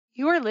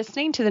You are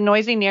listening to the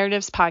Noisy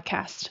Narratives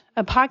podcast,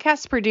 a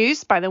podcast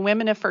produced by the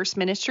Women of First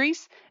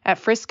Ministries at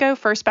Frisco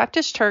First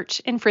Baptist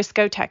Church in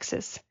Frisco,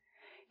 Texas.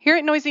 Here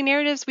at Noisy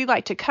Narratives, we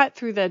like to cut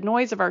through the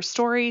noise of our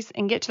stories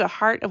and get to the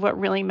heart of what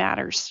really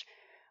matters.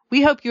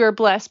 We hope you are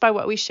blessed by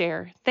what we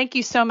share. Thank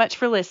you so much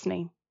for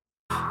listening.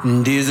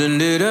 And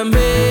isn't it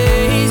amazing?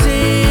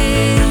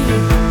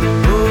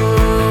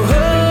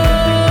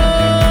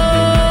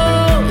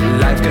 Oh,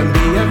 life can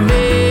be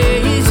amazing.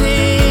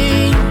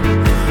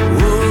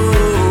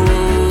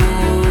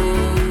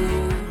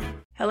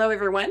 Hello,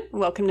 everyone.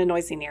 Welcome to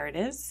Noisy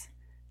Narratives.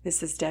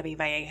 This is Debbie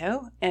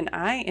Vallejo, and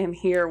I am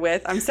here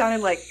with, I'm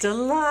sounding like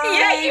Delilah.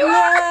 Yeah, you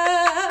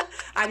are.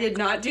 I did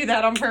not do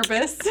that on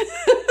purpose.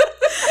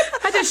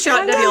 I just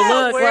shot Debbie a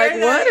look like,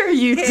 what are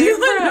you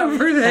doing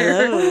over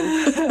there?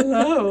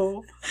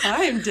 Hello.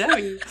 I am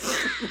Debbie.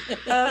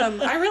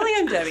 I really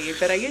am Debbie,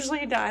 but I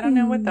usually don't. I don't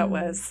know what that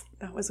was.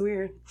 That was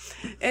weird.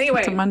 Anyway.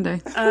 It's a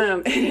Monday.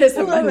 It is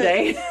a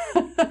Monday.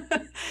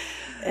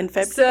 In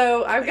February.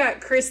 So I've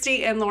got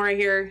Christy and Laura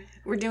here.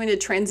 We're doing a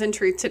Trends in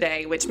Truth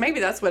today, which maybe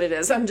that's what it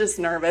is. I'm just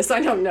nervous.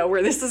 I don't know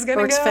where this is going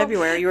to go. It's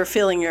February. You were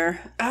feeling your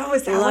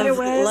is that what it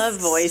was? Love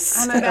voice.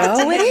 I'm about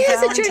to it hit is.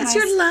 Valentine's. It's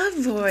your love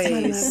voice.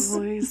 It's my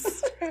love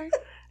voice.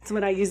 It's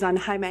what I use on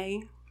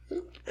Jaime.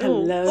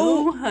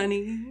 Hello,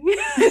 honey.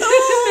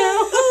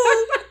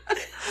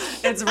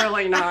 It's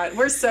really not.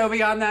 We're so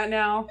beyond that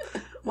now.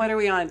 What are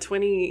we on?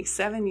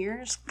 27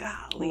 years?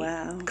 Golly.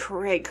 Wow.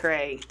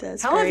 Cray.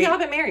 That's how long have great. y'all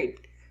been married?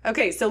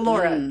 Okay, so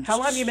Laura, how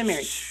long have you been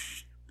married?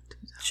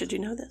 Should you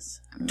know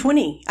this?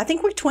 20. I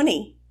think we're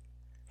 20.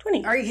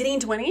 20. Are you hitting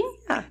 20?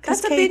 Yeah.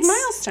 That's a big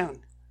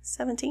milestone.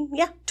 17.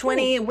 Yeah.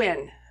 20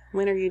 when?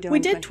 When are you doing We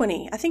did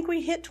 20. I think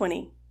we hit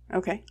 20.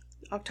 Okay.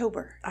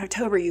 October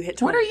you hit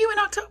 20. What are you in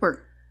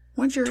October?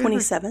 When's your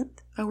 27th.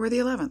 Oh, we're the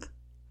 11th.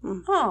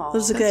 Oh, It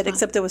was that's good, fun.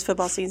 except it was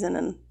football season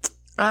and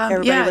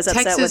everybody was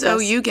upset Texas with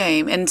us. OU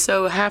game, and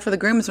so half of the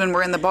groomsmen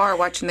were in the bar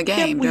watching the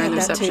game we during the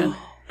had that reception. too.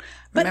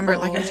 Remember it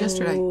like it was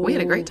yesterday. We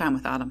had a great time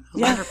without him. It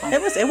was wonderful.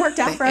 It worked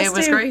out for us It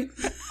was too. great.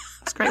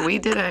 It's great.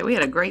 We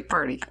had a great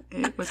party.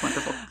 It was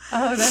wonderful.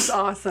 Oh, that's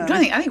awesome.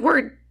 I think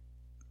we're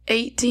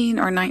 18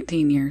 or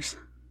 19 years.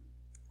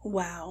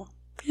 Wow.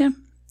 Yeah,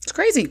 it's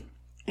crazy.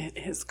 It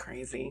is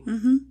crazy.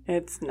 Mm-hmm.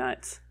 It's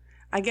nuts.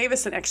 I gave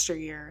us an extra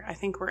year. I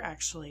think we're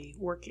actually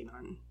working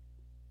on,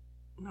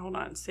 hold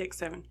on, 6,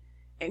 7,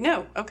 8.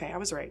 No, okay, I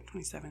was right.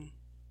 27.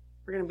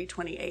 We're going to be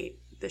 28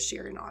 this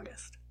year in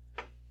August.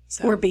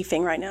 So. We're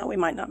beefing right now. We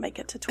might not make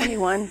it to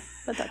 21,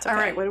 but that's okay.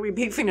 All right, what are we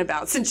beefing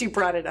about since you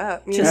brought it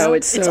up? You Just- know?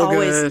 it's so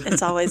always good.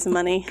 It's always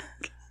money.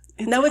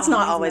 No, it's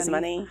not always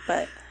money,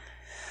 but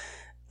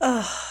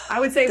I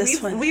would say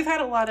this one. we've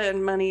had a lot of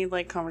money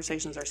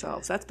conversations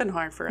ourselves. That's been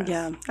hard for us.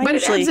 yeah. But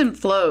it ebbs and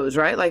flows,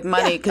 right? Like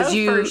money, because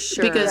for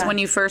sure. because when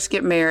you first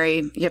get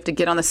married, you have to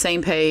get on the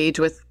same page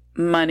with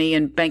money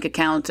and bank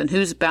accounts and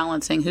who's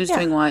balancing, who's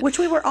doing what. Which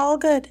we were all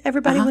good.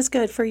 Everybody was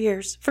good for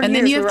years. And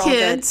then years you we have were all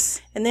good.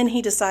 kids. And then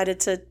he decided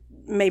to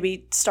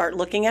maybe start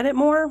looking at it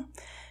more.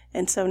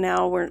 And so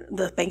now we're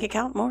the bank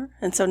account more.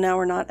 And so now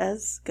we're not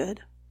as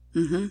good.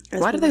 Mm-hmm.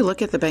 Why do they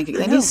look at the bank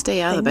account? They need to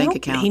stay out of the bank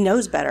account. He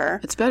knows better.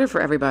 It's better for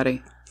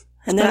everybody.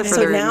 And then better for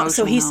so their now,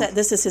 so he emotional said,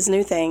 this is his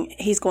new thing.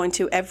 He's going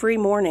to every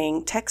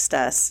morning text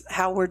us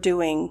how we're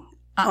doing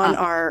on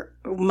our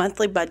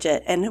monthly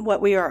budget and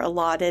what we are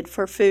allotted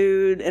for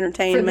food,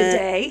 entertainment. For the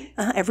day?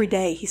 Every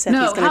day. He said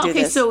he's going to do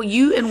this. So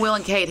you and Will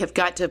and Kate have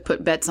got to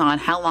put bets on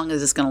how long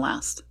is this going to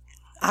last?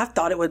 I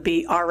thought it would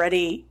be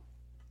already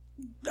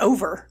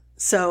over.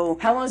 So,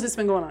 How long has this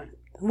been going on?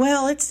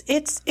 well, it's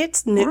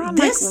new. We're on,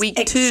 This week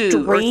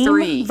 2 or extreme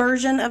 3.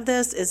 version of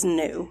this is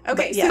new.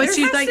 Okay, But yeah.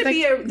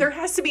 so there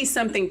has to be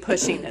something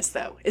pushing this,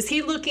 though. Is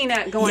he looking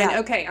at going, Yeah.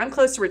 okay, I'm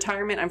close to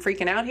retirement, I'm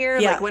freaking out here?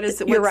 Yeah, Like, what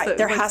is it? you're right.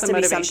 There has to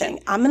be something.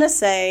 I'm going to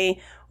say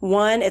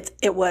one.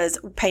 It was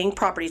paying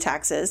property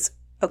taxes.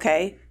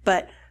 Okay,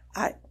 but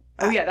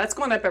Oh, yeah, that's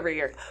going up every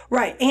year.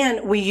 right,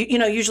 and we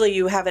usually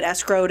you have it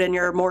escrowed in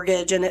your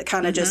mortgage, and it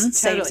kind of just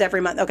saves Totally.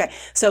 every month. Okay,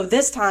 so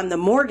this time the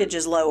mortgage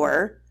is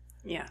lower.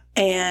 Yeah.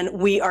 And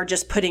we are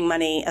just putting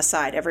money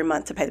aside every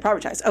month to pay the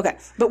property tax. Okay,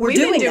 but We've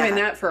been doing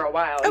that for a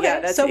while. Okay,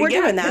 Yeah, so we're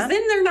doing that. Because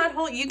then they're not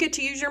holding. You get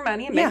to use your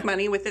money and make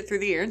money with it through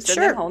the year instead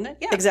of them holding it.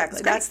 Yeah, exactly.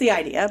 it's great. That's the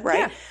idea, right?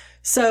 Yeah.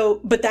 So,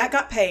 but that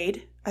got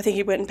paid. I think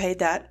he went and paid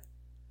that,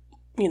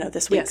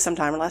 this week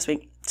sometime or last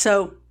week.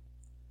 So,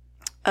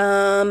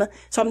 so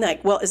I'm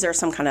like, well, is there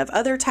some kind of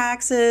other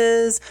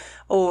taxes?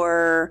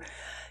 Or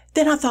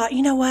then I thought,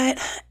 you know what?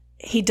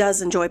 He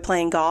does enjoy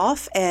playing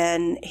golf,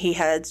 and he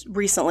has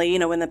recently,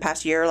 in the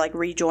past year,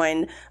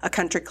 rejoined a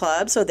country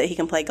club so that he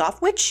can play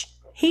golf, which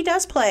he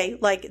does play.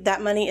 Like,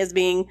 that money is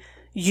being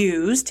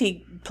used.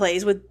 He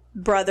plays with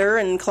brother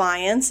and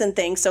clients and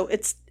things. So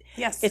it's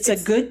a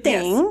good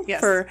thing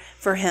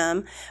for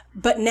him.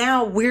 But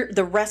now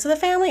the rest of the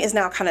family is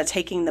now kind of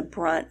taking the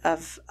brunt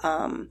of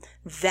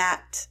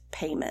that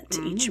payment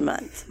each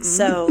month.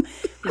 So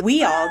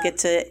we all get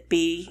to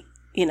be,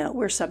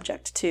 we're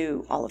subject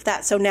to all of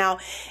that. So now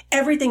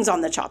everything's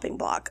on the chopping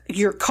block.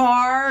 Your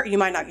car, you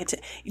might not get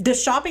to. The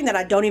shopping that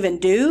I don't even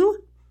do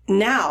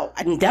now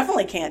I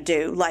definitely can't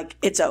do. Like,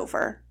 it's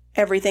over.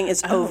 Everything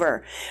is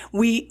over.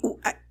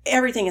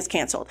 Everything is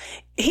canceled.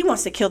 He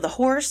wants to kill the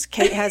horse.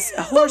 Kate has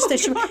a horse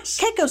that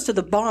Kate goes to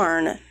the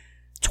barn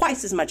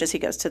twice as much as he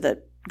goes to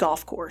the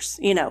golf course.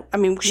 You know, I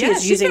mean,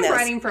 she's using been this.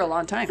 riding for a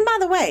long time. And by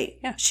the way,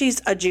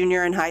 she's a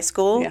junior in high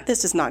school. Yeah.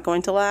 This is not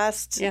going to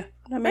last. Yeah.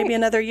 Maybe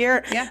another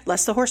year. Yeah.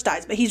 Unless the horse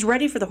dies. But he's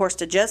ready for the horse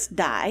to just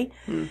die.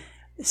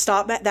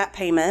 Stop at that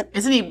payment.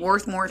 Isn't he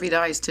worth more if he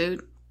dies too?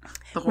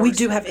 The horse? We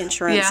do have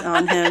insurance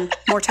on him,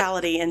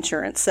 mortality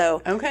insurance.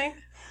 So Okay.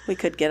 we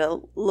could get a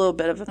little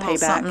bit of a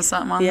payback.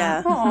 Something on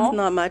Yeah, that.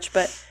 not much,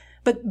 but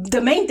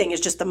the main thing is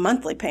just the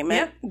monthly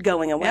payment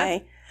going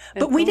away.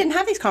 But we didn't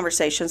have these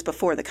conversations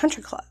before the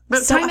country club.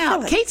 But So time I out. feel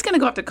like- Kate's going to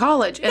go up to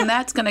college, and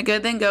that's going to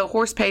then go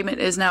horse payment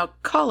is now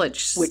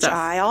college which stuff.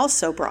 I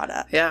also brought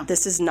up. Yeah.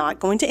 This is not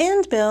going to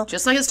end, Bill.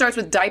 Just like it starts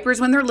with diapers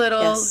when they're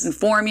little Yes. and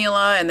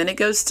formula, and then it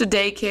goes to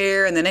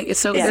daycare, and then it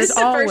so Yes. there's Is this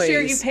the always first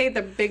year you paid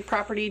the big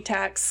property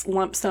tax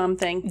lump sum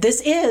thing?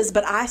 This is,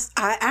 but I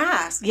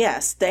asked.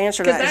 Yes, the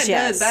answer to that is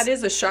yes. That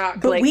is a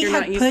shock. But like, we you're had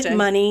not used put to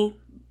money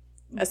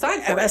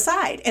aside for it.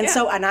 aside, and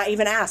so and I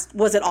even asked,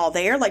 was it all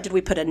there? Like, did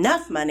we put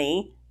enough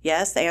money?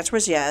 Yes, the answer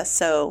was yes.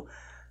 So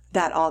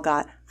that all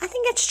got. I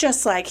think it's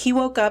just like he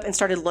woke up and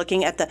started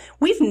looking at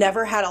we've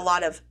never had a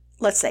lot of,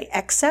 let's say,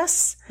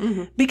 excess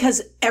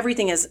because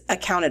everything is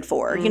accounted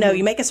for. You know,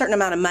 you make a certain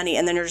amount of money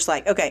and then you're just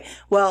like, okay,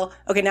 now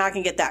I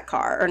can get that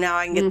car or now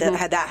I can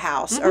get that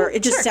house or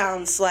it just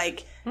sounds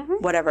like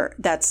whatever.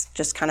 That's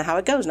just kind of how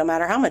it goes. No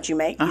matter how much you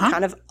make, you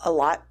kind of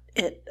allot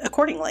it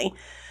accordingly.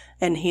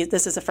 And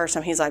this is the first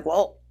time he's like,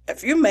 well,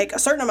 if you make a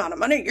certain amount of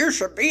money, you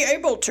should be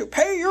able to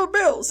pay your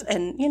bills.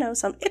 And, you know,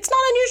 it's not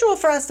unusual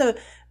for us to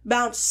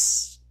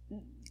bounce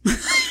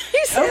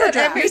overdraft.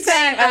 Every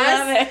time. I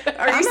love it.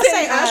 Are I'm you gonna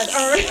saying say us?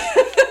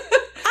 us.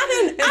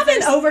 I've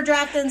been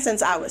overdrafting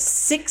since I was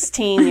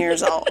 16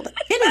 years old.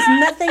 It is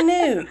nothing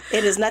new.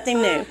 It is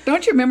nothing new.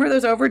 Don't you remember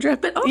those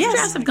overdrafts? But overdrafts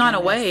Yes. have gone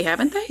away,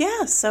 haven't they?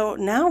 Yeah. So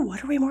now,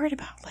 what are we worried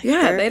about? Like,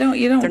 Yeah, they don't.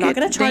 You don't. They're not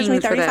get going to charge me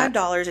dinged for that.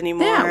 $35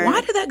 anymore. Yeah.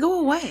 Why did that go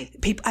away?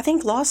 People, I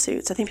think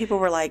lawsuits. I think people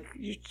were like,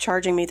 "You're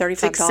charging me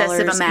 $35."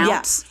 Excessive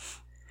amounts.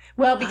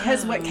 Well,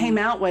 because what came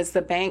out was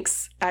the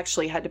banks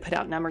actually had to put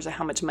out numbers of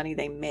how much money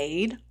they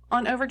made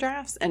on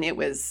overdrafts, and it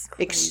was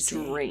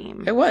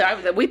extreme. It was.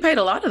 We paid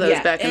a lot of those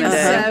back in the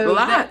day. So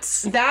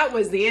Lots. that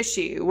was the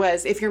issue.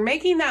 Was if you're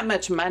making that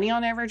much money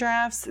on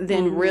overdrafts,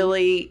 then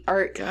really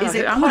are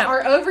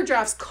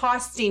overdrafts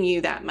costing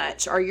you that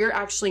much? Or you're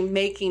actually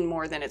making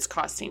more than it's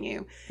costing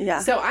you? Yeah.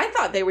 So I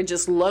thought they would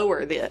just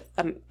lower the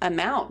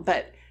amount,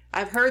 but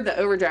I've heard the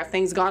overdraft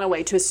thing's gone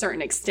away to a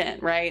certain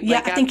extent, right? Yeah,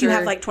 Like I think you have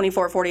after- like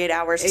 24, 48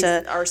 hours or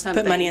to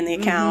something. put money in the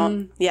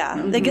account. Yeah.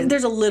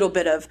 There's a little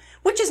bit of,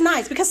 which is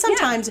nice because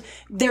sometimes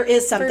there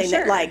is something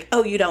that sure. like,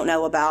 oh, you don't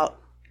know about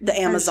the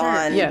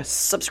Amazon Yes.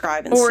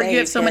 subscribe and Or save you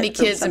have so many hit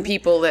or kids and something.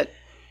 people that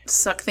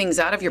suck things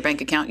out of your bank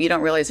account. You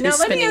don't realize Now, who's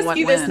let me spending ask what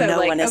you this when. though. No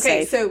like, one is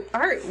okay, safe. so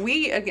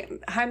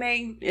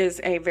Jaime is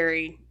a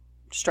very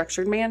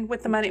structured man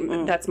with the money.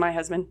 That's my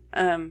husband.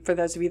 For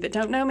those of you that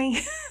don't know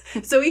me,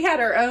 so we had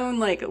our own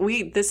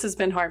this has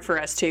been hard for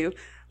us too.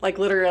 Like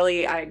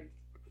literally,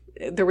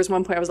 there was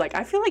one point I was like,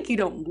 I feel like you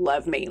don't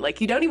love me.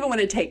 Like you don't even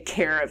want to take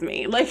care of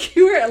me. Like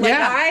you were like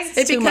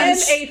It's too became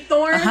much. a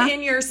thorn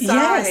in your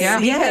side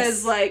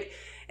Yes. because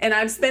and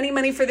I'm spending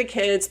money for the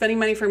kids, spending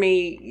money for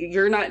me.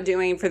 You're not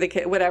doing for the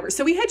kid, whatever.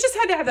 So we had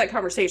to have that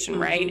conversation,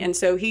 right? And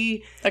so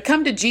he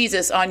Come to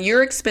Jesus on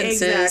your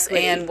expenses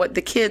Exactly. and what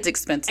the kids'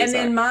 expenses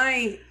and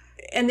are.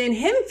 then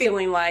him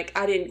feeling like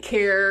I didn't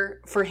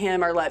care for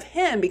him or love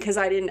him because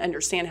I didn't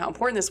understand how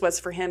important this was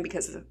for him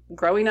because of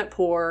growing up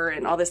poor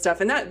and all this stuff.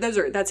 And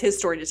that's his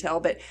story to tell.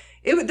 But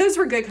those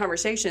were good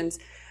conversations.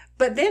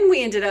 But then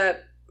we ended up.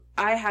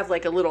 I have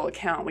like a little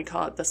account. We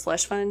call it the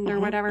slush fund or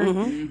whatever.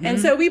 And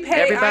so we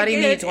pay. Everybody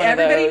needs one of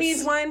Everybody those.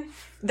 needs one.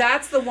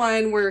 That's the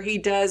one where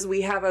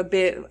we have a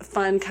bit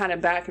fun kind of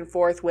back and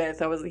forth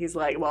with. He's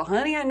like, well,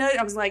 honey, I know.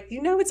 I was like,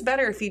 it's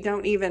better if you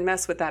don't even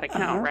mess with that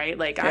account, right?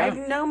 Like, I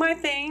know my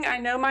thing. I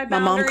know my My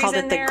boundaries. mom called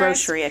it in the there.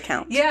 grocery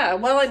account. Yeah,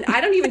 well, and I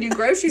don't even do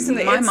groceries in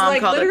the. My it's mom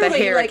like called it the literally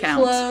hair like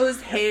account.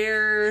 clothes,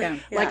 hair,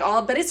 like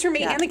all. But it's for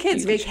me and the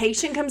kids.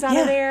 Vacation comes out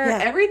of there. Yeah.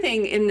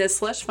 Everything in this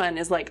slush fund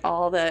is like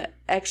all the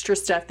extra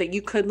stuff that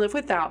you could live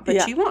without,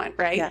 but you want,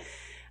 right? Yeah.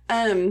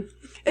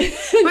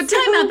 But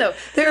time out though.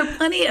 There are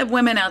plenty of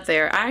women out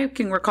there. I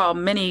can recall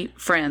many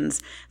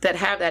friends that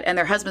have that and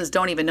their husbands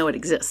don't even know it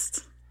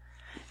exists.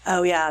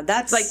 Oh yeah,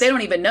 that's Like they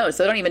don't even know.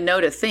 So they don't even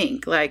know to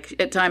think. Like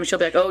at times she'll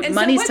be like, oh, And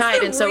so money's what's tight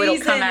the and so it'll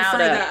come reason out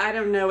for of. the, I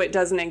don't know, it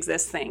doesn't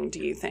exist thing, do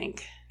you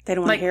think? they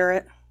don't want to hear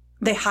it.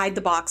 They hide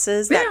the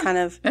boxes. That kind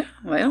of Yeah,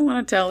 well, they don't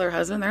want to tell their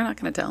husband. They're not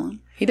going to tell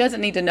him. He doesn't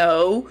need to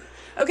know.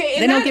 Okay,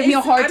 and they don't give me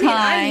a hard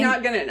time.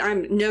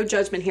 I'm no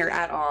judgment here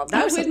at all.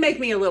 That would make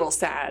me a little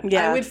sad.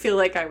 Yeah. I would feel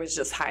like I was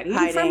just hiding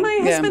from my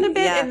husband a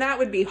bit, and that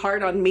would be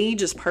hard on me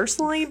just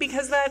personally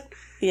because that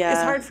is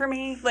hard for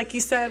me. Like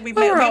you said, we've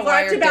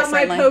talked about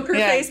my poker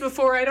face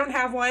before. I don't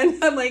have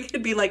one. I'm like,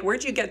 it'd be like,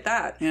 where'd you get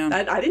that? Yeah.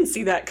 I didn't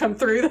see that come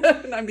through.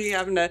 And I'd be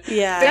having to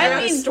figure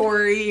out a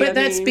story. But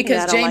that's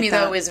because Jamie,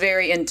 though, is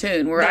very in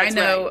tune, where I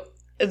know... Right.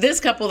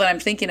 This couple that I'm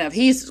thinking of,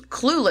 he's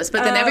clueless,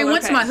 but then every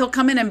once in a while he'll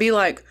come in and be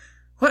like,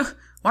 "What?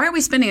 Why are we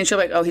spending?" And she'll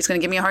be like, "Oh, he's going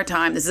to give me a hard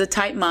time. This is a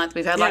tight month.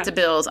 We've had lots of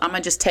bills. I'm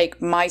going to just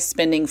take my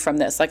spending from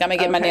this. Like I'm going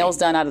to get my nails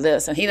done out of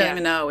this." And he doesn't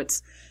even know.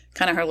 It's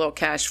kind of her little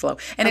cash flow.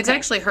 And it's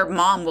actually her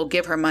mom will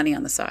give her money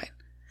on the side.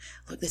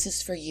 Look, this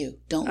is for you.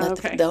 Don't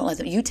let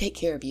them. You take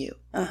care of you.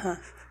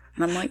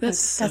 And I'm like,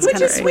 that's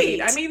which is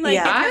sweet. I mean, like,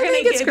 I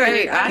think it's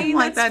great. I mean,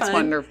 that's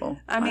wonderful.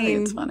 I mean,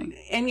 think it's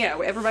funny. And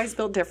everybody's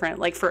built different.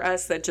 Like for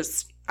us,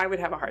 I would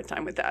have a hard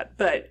time with that.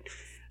 But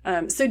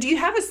so do you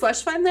have a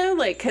slush fund though?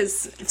 Like,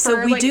 because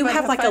we do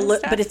have like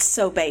but it's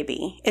so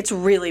baby. It's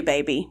really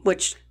baby,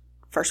 which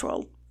first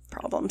world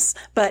problems.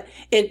 But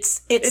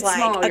it's like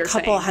small, a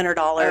couple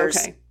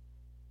 $100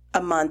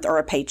 a month or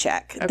a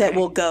paycheck that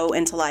will go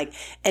into like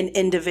an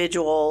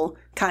individual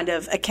kind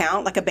of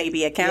account, like a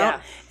baby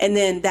account. And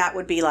then that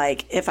would be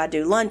like if I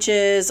do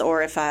lunches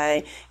or if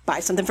I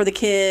buy something for the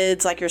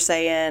kids, like you're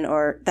saying,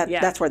 or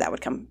that's where that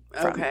would come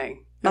from.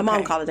 My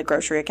mom called it a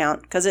grocery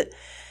account because it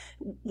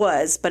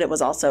was, but it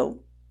was also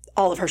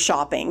all of her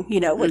shopping,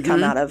 would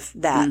come out of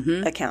that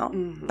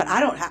account. But I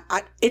don't have,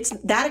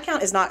 that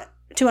account is not,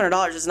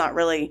 $200 is not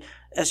really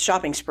a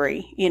shopping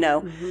spree,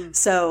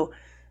 So,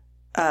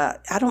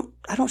 I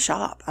don't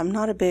shop. I'm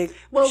not a big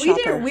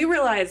shopper. We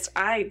realized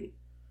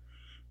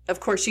of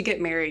course you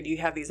get married, you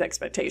have these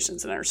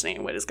expectations and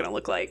understanding what it's going to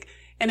look like.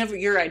 And if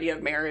your idea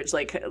of marriage,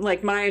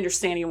 like my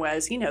understanding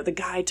was, the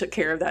guy took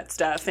care of that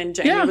stuff and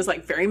Jamie was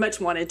like very much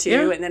wanted to.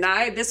 Yeah. And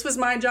then this was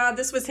my job.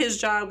 This was his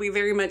job. We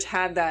very much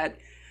had that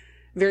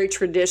very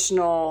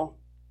traditional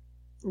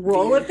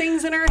roll of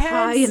things in our heads.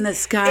 Pie in the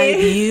sky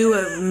view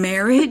of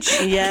marriage.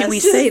 Yes. Can we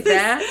say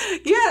that?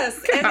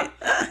 Yes. And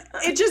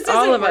it just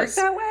doesn't work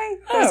that way.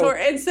 Oh.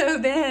 And so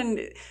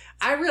then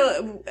I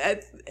really,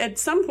 at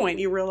some point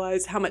you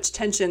realize how much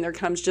tension there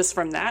comes just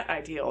from that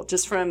ideal,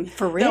 just from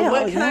for real.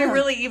 What can I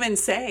really even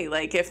say?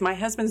 Like if my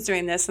husband's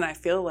doing this and I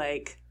feel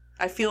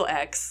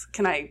X,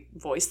 can I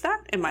voice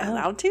that? Am I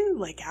allowed to?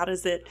 Like how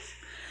does it?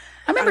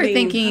 I remember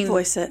thinking,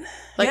 voice it.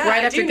 Like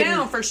right after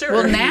now for sure.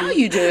 Well, now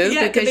you do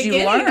because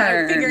you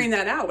learn. Figuring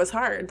that out was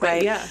hard,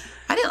 but right.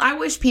 I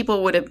wish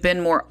people would have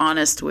been more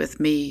honest with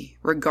me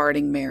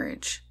regarding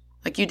marriage.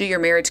 Like you do your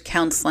marriage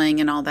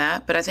counseling and all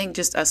that, but I think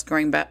just us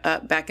growing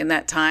back in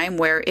that time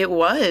where it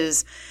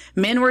was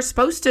men were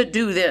supposed to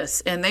do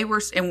this and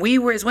we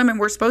were as women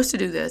were supposed to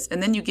do this,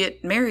 and then you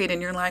get married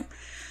and you're like,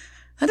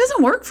 that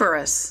doesn't work for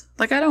us.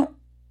 Like I don't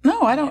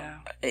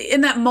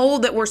in that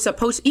mold that we're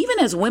supposed, even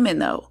as women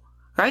though,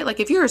 right? Like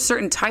if you're a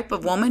certain type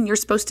of woman, you're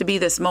supposed to be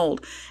this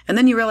mold, and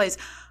then you realize,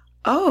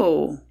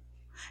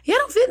 I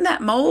don't fit in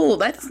that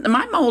mold.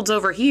 My mold's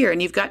over here.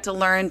 And you've got to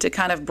learn to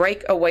kind of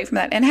break away from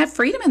that and have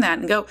freedom in that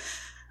and go,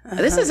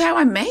 this is how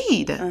I'm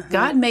made.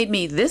 God made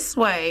me this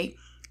way.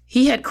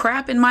 He had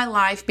crap in my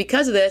life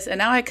because of this. And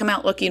now I come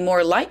out looking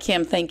more like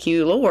him. Thank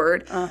you,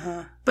 Lord.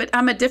 But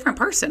I'm a different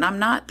person. I'm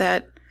not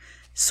that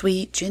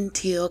sweet,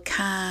 genteel,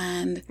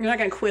 kind. You're not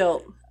going to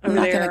quilt over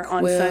there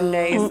on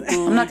Sundays.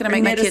 I'm not going to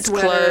make my kids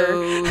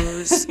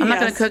clothes. I'm not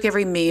going to cook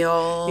every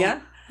meal.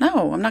 Yeah.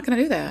 No, I'm not going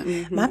to do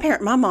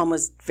that. My mom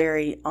was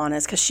very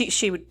honest because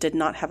she did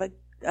not have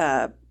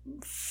a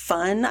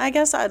fun, I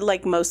guess. I'd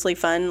like mostly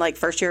fun. Like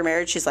first year of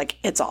marriage, she's like,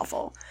 it's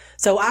awful.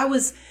 So I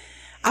was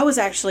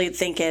actually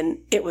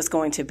thinking it was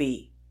going to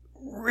be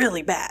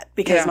really bad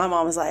because my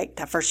mom was like,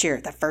 that first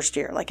year,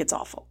 like it's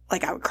awful.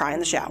 Like I would cry in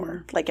the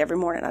shower. Like every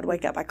morning I'd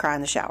wake up, I'd cry in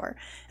the shower.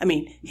 I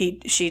mean,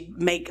 she'd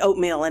make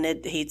oatmeal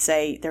and he'd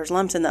say there's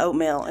lumps in the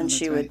oatmeal, and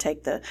she would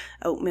take the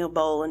oatmeal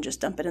bowl and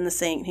just dump it in the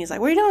sink. And he's like,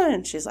 what are you doing?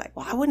 And she's like,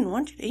 well, I wouldn't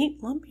want you to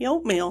eat lumpy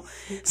oatmeal.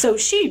 So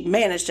she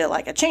managed it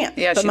like a champ.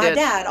 Yeah, but my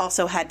dad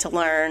also had to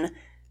learn,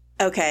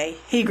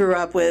 he grew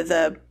up with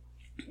a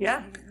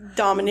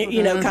dominant,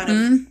 kind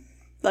of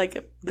like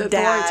the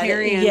dad.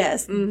 Authoritarian.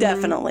 Yes,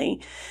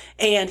 definitely.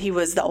 And he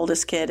was the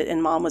oldest kid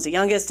and mom was the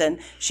youngest, and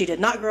she did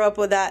not grow up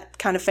with that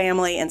kind of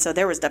family. And so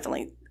there was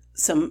definitely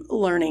some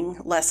learning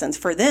lessons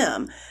for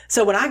them.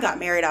 So when I got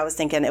married, I was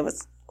thinking it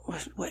was,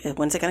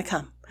 when's it going to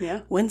come?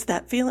 Yeah. When's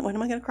that feeling? When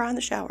am I going to cry in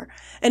the shower?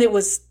 And it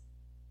was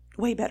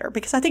way better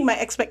because I think my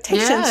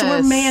expectations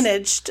were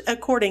managed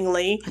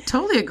accordingly. I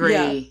totally agree.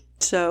 Yeah.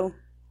 So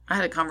I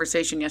had a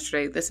conversation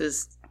yesterday. This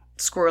is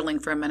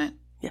squirreling for a minute.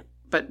 Yeah.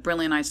 But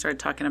Brinley and I started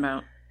talking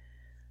about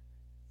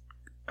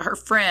her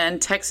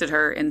friend texted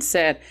her and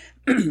said,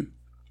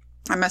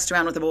 I messed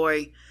around with a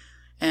boy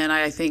and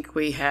I think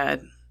we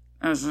had,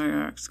 I was like,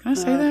 can I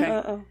say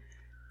that?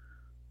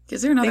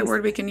 Is there another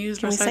word we can use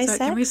besides that?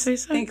 Can we say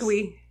sex? I think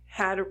we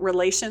had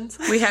relations.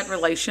 We had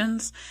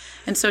relations.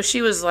 And so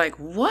she was like,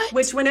 what?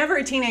 Which whenever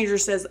a teenager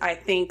says, I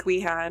think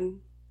we had,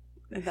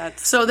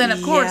 That's So then,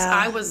 of course, Yeah,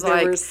 I was there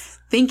like was-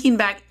 thinking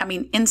back. I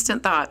mean,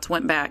 instant thoughts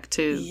went back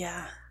to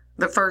Yeah.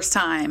 the first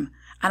time.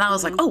 And I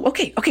was like, oh,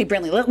 okay,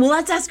 Brinley,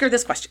 let's ask her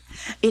this question.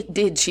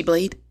 Did she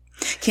bleed?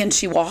 Can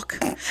she walk?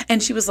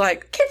 And she was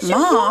like,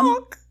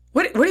 Mom,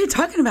 what are you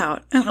talking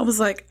about? And I was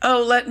like,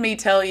 oh, let me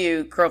tell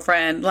you,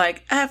 girlfriend,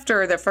 like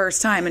after the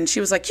first time. And she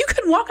was like, you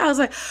couldn't walk? I was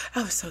like,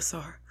 I was so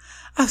sore.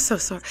 I was so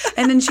sore.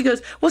 And then she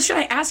goes, well, should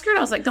I ask her? And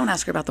I was like, don't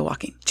ask her about the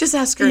walking. Just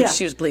ask her if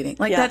she was bleeding.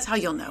 Like, that's how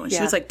you'll know. And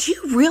she was like, do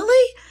you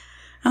really?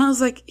 And I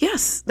was like,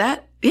 yes,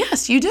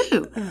 you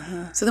do.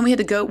 So then we had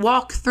to go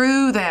walk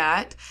through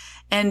that.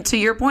 And to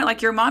your point,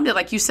 like your mom did,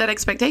 like you set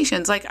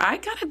expectations, like I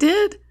kind of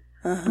did.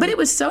 But it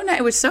was so nice.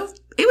 It was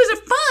a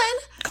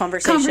fun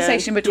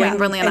conversation between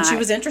Brinley and I. And she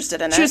was interested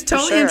in it. She was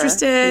totally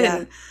interested.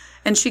 Yeah.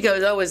 And she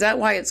goes, oh, is that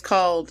why it's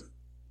called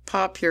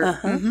Pop Your?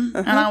 And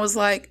I was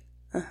like,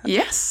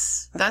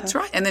 yes, that's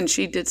right. And then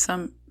she did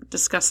some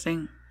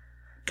disgusting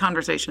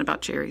conversation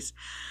about cherries.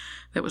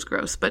 That was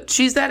gross. But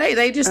she's that age.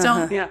 They just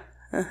don't. Yeah.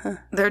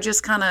 They're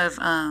just kind of,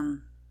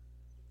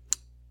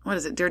 what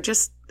is it?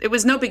 It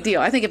was no big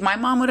deal. I think if my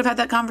mom would have had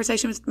that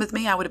conversation with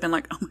me, I would have been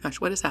like, oh my gosh,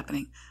 what is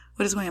happening?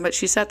 What is going on? But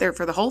she sat there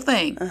for the whole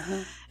thing.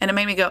 And it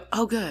made me go,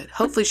 oh, good.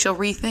 Hopefully she'll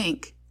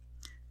rethink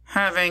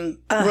having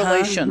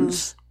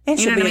relations. And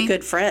she'll know be what I a mean?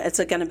 good friend. It's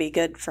going to be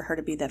good for her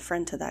to be that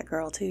friend to that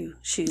girl, too.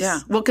 Yeah.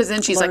 Well, because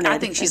then she's like, learn I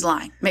think she's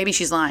lying. Maybe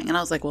she's lying. And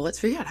I was like, well, let's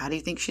figure out. How do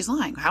you think she's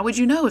lying? How would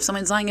you know if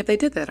someone's lying if they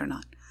did that or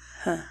not?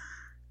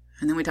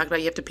 And then we talked about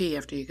you have to pee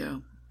after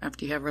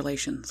you have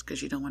relations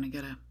because you don't want to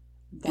get a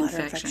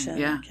infection.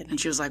 Yeah. And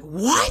she was like,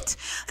 what?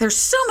 There's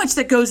so much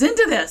that goes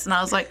into this. And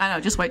I was like, I know,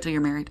 just wait till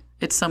you're married.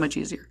 It's so much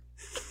easier.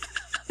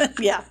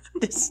 Yeah.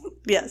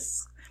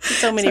 Yes. For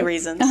so many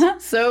reasons.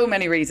 So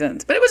many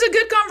reasons. But it was a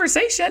good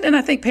conversation. And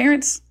I think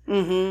parents,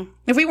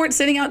 if we weren't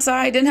sitting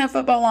outside, didn't have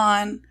football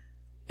on,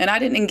 and I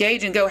didn't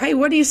engage and go, hey,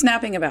 what are you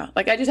snapping about?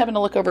 Like I just happened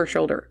to look over her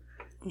shoulder.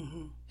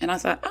 And I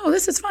thought, oh,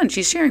 this is fun.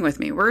 She's sharing with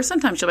me. Where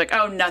sometimes she'll be like,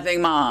 oh,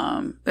 nothing,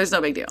 Mom. There's no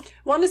big deal.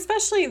 Well, and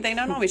especially they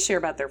don't always share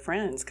about their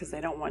friends because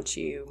they don't want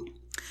you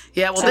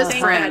Yeah, well, to this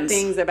think bad friends.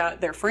 things about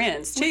their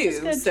friends too. is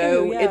good,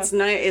 So too, yeah. it's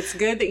nice. It's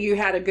good that you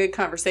had a good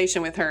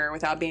conversation with her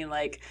without being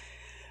like,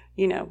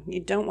 you know, you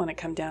don't want to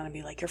come down and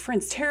be like, your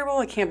friend's terrible.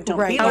 I can't. Don't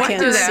Right. be Oh, like I her.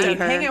 do that. Don't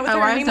hang out with Oh,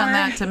 her I've anymore. done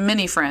that to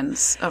many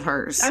friends of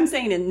hers. I'm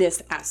saying in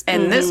this aspect.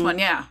 And this one,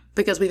 yeah,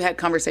 because we've had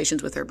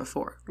conversations with her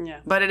before.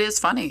 Yeah. But it is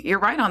funny. You're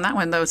right on that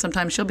one, though.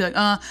 Sometimes she'll be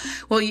like,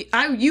 well,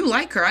 you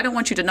like her. I don't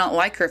want you to not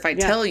like her if I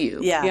tell you.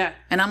 Yeah. Yeah.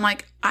 And I'm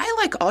like, I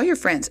like all your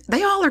friends.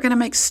 They all are going to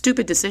make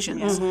stupid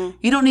decisions.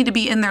 You don't need to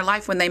be in their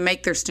life when they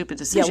make their stupid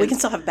decisions. Yeah, we can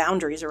still have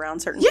boundaries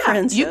around certain Yeah,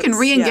 friendships. you can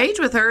re-engage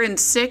with her in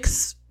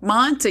 6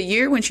 months, a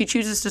year when she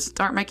chooses to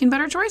start making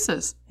better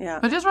choices. Yeah.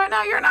 But just right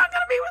now, you're not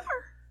going to be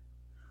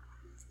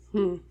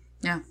with her.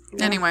 Yeah.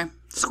 Anyway,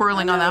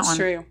 squirreling on that That's one.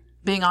 true.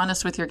 Being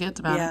honest with your kids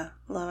about it. Yeah,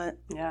 love it.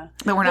 Yeah.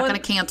 But we're not Well,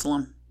 going to cancel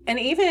them. And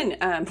even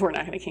we're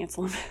not going to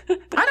cancel them.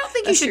 I don't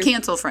think you should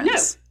cancel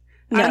friends.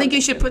 No. I think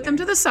you should put them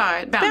to the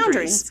side,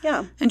 boundaries.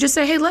 Yeah. And just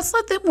say, hey, let's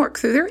let them work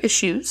through their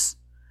issues.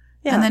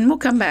 Yeah. And then we'll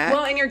come back.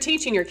 Well, and you're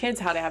teaching your kids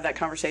how to have that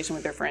conversation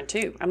with their friend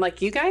too. I'm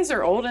like, you guys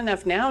are old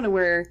enough now to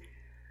where,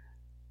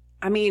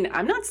 I mean,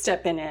 I'm not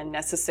stepping in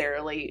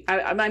necessarily.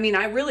 I mean,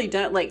 I really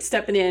don't like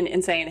stepping in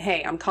and saying,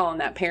 hey, I'm calling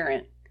that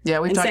parent. yeah,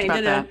 we've and talked saying,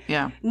 about no, no, that.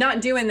 Yeah.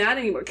 Not doing that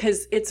anymore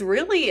because it's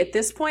really at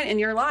this point in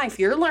your life,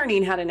 you're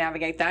learning how to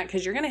navigate that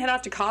because you're going to head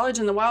off to college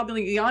in the wild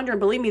yonder. And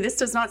believe me, this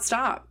does not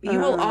stop. You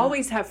will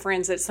always have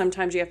friends that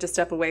sometimes you have to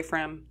step away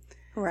from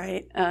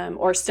Right.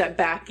 or step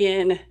back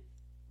in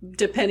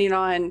depending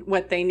on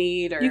what they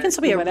need. Or You can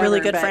still be a whatever,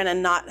 really good but- friend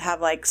and not have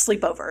like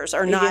sleepovers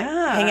or not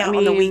Yeah, hang out I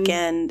on the mean,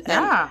 weekend. And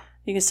Yeah.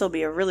 You can still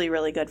be a really,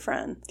 really good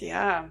friend.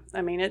 Yeah.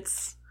 I mean,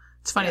 it's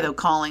It's funny, though,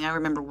 calling. I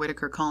remember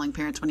Whitaker calling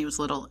parents when he was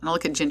little. And I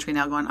look at Gentry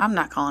now going, I'm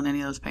not calling any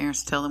of those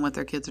parents to tell them what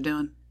their kids are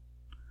doing.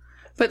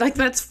 But, like,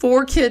 that's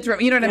 4 kids.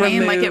 You know what I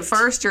mean? Like, at Removed.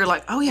 first, you're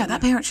like, oh, yeah,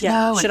 that parent should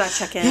know. Should And, I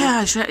check in?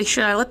 Yeah,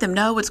 should I let them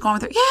know what's going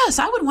on with her? Yes,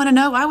 I would want to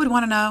know. I would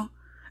want to know.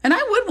 And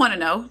I would want to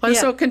know. Like, Yeah.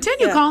 So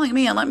continue Yeah. calling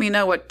me and let me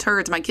know what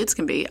turds my kids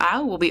can be. I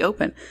will be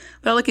open.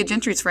 But I look at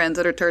Gentry's friends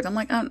that are turds. I'm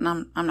like, oh,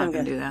 no, I'm not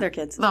going to do that. They're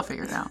kids. They'll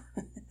figure it out.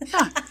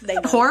 Yeah. They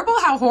know. Horrible?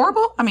 How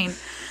horrible? I mean,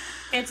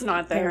 it's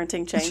not there.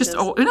 Parenting it's changes. just,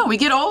 we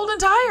get old and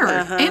tired.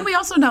 And we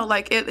also know,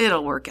 like,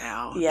 it'll work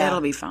out. Yeah. It'll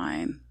be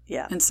fine.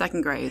 Yeah. In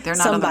 2nd grade. They're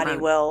not on the Somebody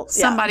road. will.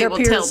 Somebody their will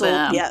peers tell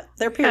them. Yeah,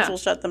 their peers Yeah. will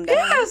shut them down.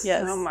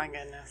 Yes. Oh my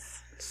goodness.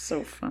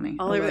 So funny.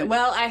 All over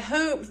well, I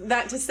hope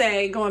that to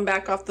say, going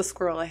back off the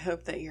squirrel, I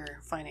hope that your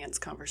finance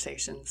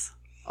conversations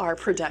are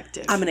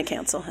productive. I'm going to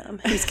cancel him.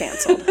 He's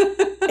canceled.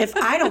 If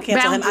I don't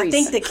cancel him, I Boundaries.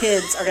 think the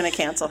kids are going to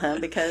cancel him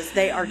because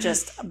they are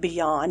just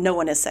beyond. No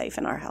one is safe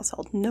in our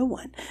household. No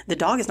one. The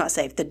dog is not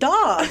safe. The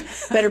dog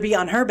better be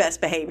on her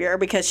best behavior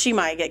because she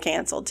might get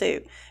canceled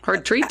too. Her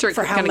treats are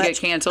For how going to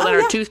much? get canceled Oh, and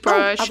her yeah. toothbrush.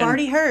 Oh, I've and-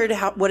 already heard.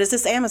 What is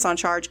this Amazon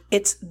charge?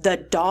 It's the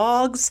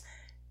dog's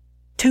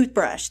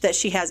toothbrush that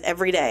she has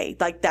every day.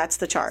 Like that's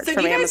the charge so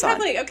from do you guys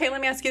Amazon. have okay,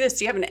 let me ask you this.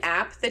 Do you have an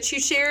app that you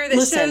share that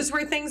Listen. shows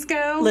where things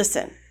go?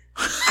 Listen,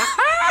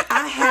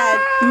 I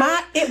had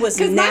it was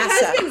Because NASA. my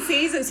husband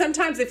sees, and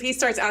sometimes if he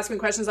starts asking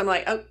questions, I'm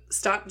like, oh,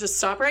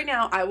 stop right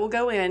now. I will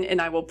go in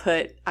and I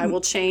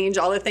will change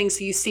all the things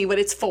so you see what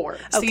it's for.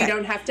 So you Okay.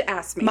 don't have to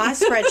ask me. My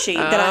spreadsheet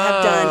that I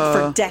have done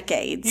for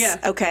decades. Yeah.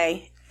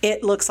 Okay.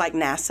 It looks like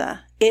NASA.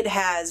 It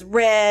has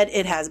red,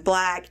 it has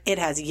black, it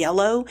has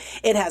yellow,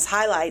 it has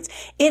highlights,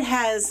 it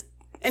has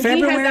and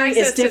February he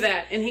has access is to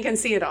that, and he can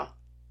see it all.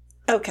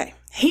 Okay.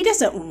 He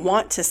doesn't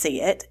want to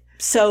see it.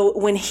 So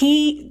when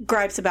he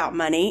gripes about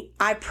money,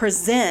 I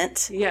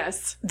present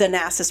Yes. the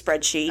NASA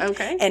spreadsheet.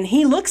 Okay. And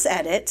he looks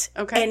at it.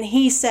 Okay. And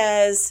he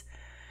says,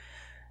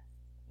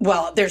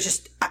 well, there's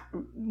just,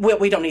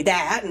 we don't need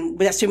that. And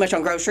that's too much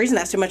on groceries and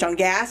that's too much on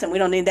gas and we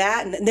don't need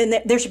that. And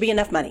then there should be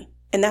enough money.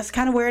 And that's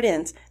kind of where it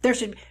ends.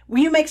 Will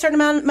you make a certain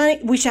amount of money?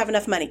 We should have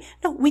enough money.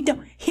 No, we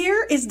don't.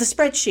 Here is the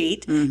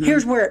spreadsheet. Mm-hmm.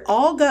 Here's where it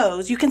all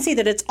goes. You can see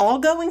that it's all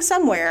going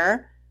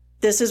somewhere.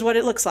 This is what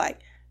it looks like.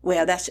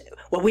 Well,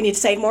 we need to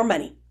save more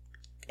money.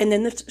 And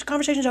then the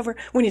conversation's over.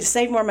 We need to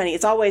save more money.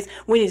 It's always,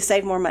 we need to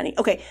save more money.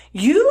 Okay.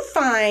 You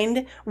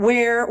find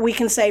where we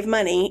can save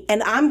money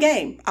and I'm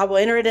game. I will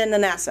enter it in the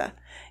NASA.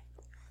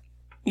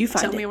 You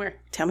find it. Tell me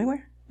where. Tell me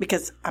where.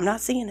 Because I'm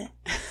not seeing it.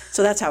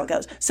 So that's how it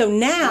goes. So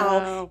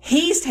now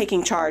he's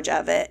taking charge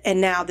of it.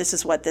 And now this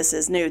is what this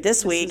is new.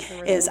 This week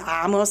is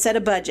I'm going to set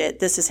a budget.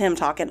 This is him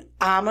talking.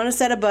 I'm going to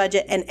set a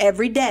budget. And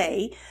every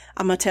day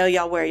I'm going to tell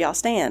y'all where y'all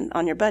stand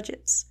on your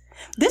budgets.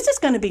 This is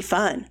going to be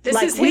fun. This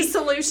is his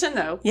solution,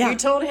 though. Yeah. You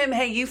told him,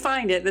 hey, you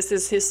find it. This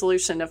is his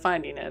solution to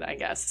finding it, I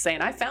guess. Saying,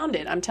 I found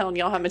it. I'm telling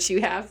y'all how much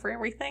you have for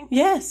everything.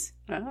 Yes.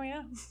 Oh,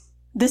 yeah.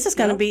 This is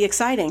going to be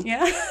exciting.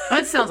 Yeah.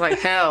 That sounds like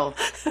hell.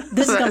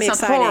 This is going to be That sounds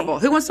exciting. horrible.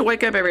 Who wants to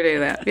wake up every day to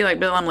that? Be like,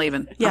 Bill, I'm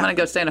leaving. Yeah. I'm going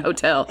to go stay in a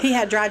hotel. He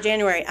had dry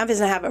January. I'm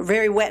just going to have a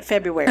very wet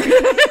February.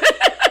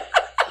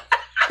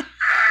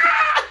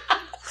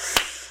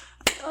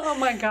 Oh,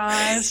 my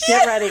gosh.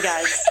 Get ready,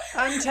 guys.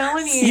 I'm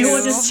telling you. You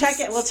will just check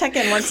it. We'll check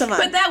in once a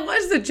month. But that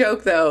was the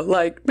joke, though.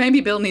 Like, maybe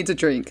Bill needs a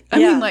drink. I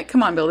Yeah. mean, like,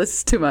 come on, Bill, this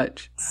is too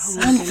much.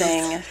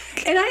 Something.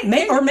 And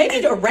Or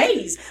maybe a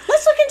raise.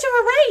 Let's look into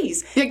a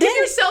raise. Yeah, give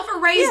yourself a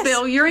raise, Yes.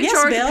 Bill. You're in Yes,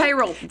 charge Bill. of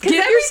payroll. Because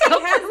Give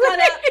yourself has a gone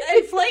raise.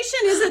 up. Inflation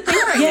is a thing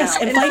right Yes,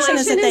 now. inflation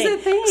is a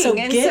thing. So,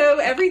 So so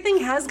everything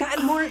has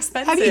gotten more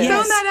expensive. Have you Yes.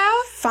 found that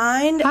out?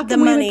 Find How the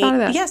come we haven't money. thought of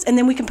that? Yes, and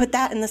then we can put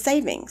that in the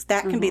savings.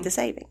 That can be the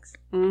savings.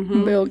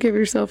 Bill, give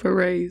yourself a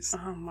raise.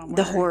 Oh, my word.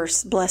 The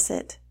horse, bless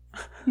it.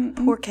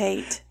 Poor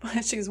Kate.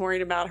 She's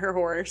worried about her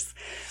horse.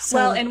 So,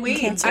 Well, and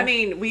cancer.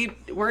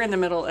 we're in the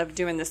middle of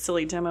doing this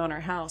silly demo in our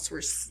house.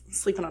 We're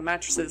sleeping on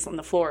mattresses on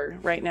the floor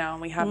right now,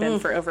 and we have been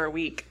for over a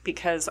week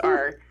because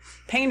our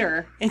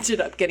painter ended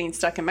up getting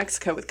stuck in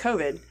Mexico with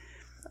COVID.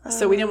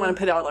 So we didn't want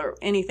to put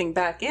anything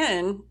back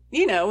in,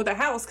 the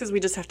house because we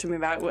just have to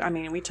move out. I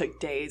mean, we took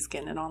days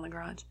getting it on the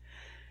garage.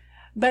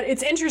 But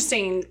it's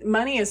interesting.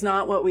 Money is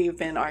not what we've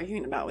been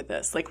arguing about with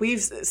this. Like,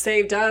 we've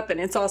saved up and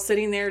it's all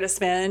sitting there to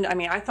spend. I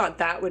mean, I thought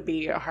that would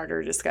be a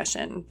harder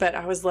discussion. But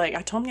I was like,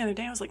 I told him the other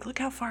day, I was like, look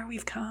how far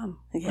we've come.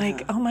 Yeah.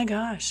 Like, oh my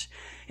gosh.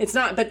 It's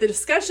not, but the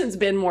discussion's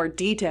been more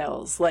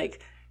details,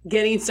 like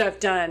getting stuff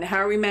done. How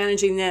are we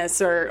managing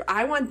this? Or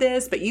I want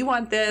this, but you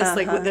want this.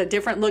 Like with the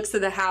different looks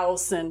of the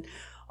house and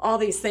all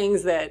these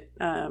things that,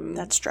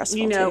 That's stressful,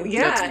 too. too.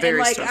 Yeah. That's very and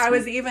like, stressful. I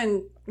was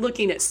even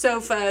looking at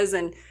sofas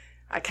and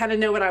I kind of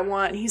know what I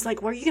want. And he's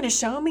like, well, are you going to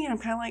show me? And I'm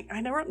kind of like,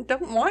 I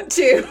don't want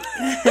to.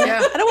 Yeah.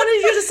 I don't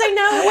want you to say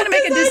no. I want to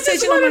make a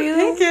decision on my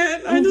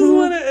own. I just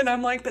want it. And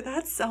I'm like, but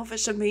that's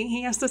selfish of me.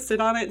 He has to sit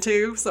on it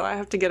too. So I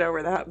have to get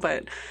over that.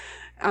 But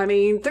I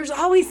mean, there's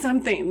always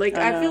something. Like,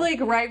 I feel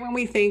like right when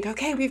we think,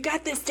 okay, we've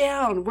got this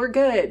down, we're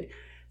good,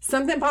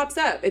 something pops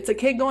up. It's a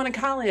kid going to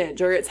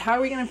college, or it's how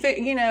are we going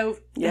to,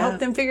 help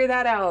them figure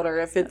that out, or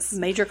if it's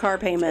Major car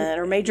payment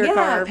or major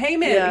car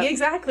payment, Yeah.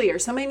 exactly, or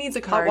somebody needs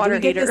a car. water Do we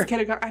get heater. this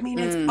kid a car? I mean,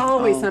 it's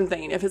always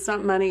something. If it's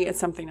not money, it's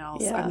something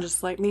else. Yeah. I'm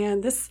just like,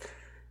 man,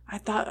 I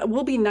thought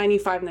we'll be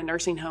 95 in the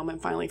nursing home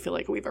and finally feel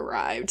like we've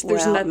arrived.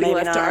 There's Well, nothing maybe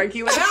left to not.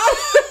 argue about.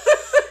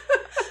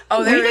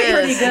 Oh, there did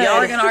pretty is. good. Y'all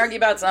are going to argue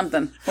about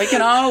something. We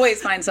can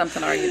always find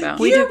something to argue about.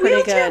 We do Your pretty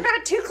wheelchair good.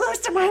 got too close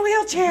to my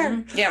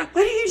wheelchair. Yeah.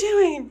 What are you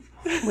doing?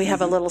 We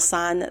have a little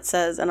sign that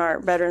says in our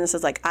bedroom that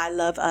says like I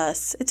love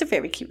us. It's a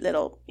very cute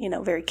little,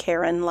 very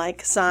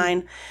Karen-like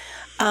sign.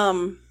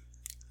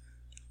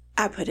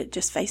 I put it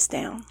just face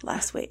down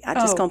last week. I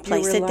just gonna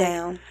place you were it like,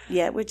 down.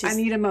 Yeah, which is I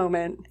need a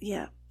moment.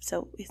 yeah.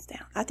 So it's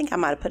down. I think I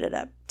might have put it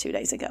up 2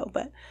 days ago,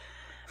 but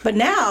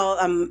now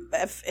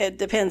it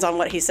depends on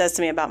what he says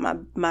to me about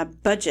my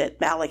budget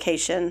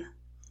allocation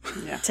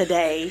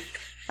today.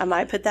 I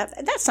might put that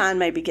sign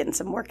may be getting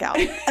some work out.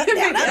 Up, down, up,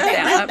 down,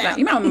 Yeah, up, down.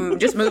 you might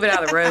just move it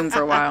out of the room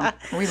for a while.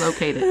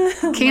 Relocate it.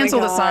 Cancel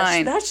the Gosh,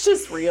 sign. That's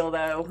just real,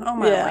 though. Oh,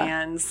 my Yeah.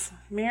 lands.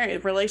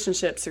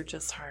 Relationships are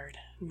just hard.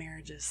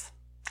 Marriages.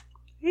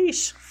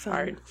 Yeesh.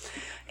 Hard.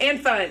 And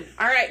fun.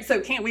 All right.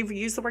 So we've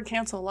used the word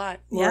cancel a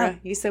lot. Laura,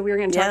 you said we were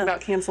going to talk Yeah. about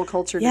cancel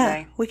culture Yeah,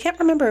 today. we can't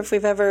remember if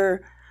we've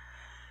ever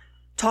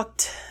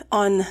talked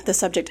on the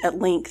subject at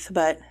length,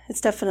 but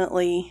it's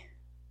definitely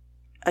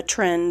a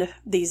trend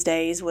these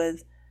days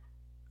with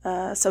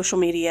social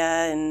media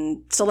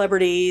and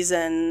celebrities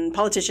and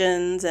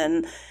politicians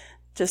and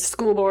just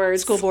School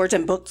boards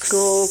and books.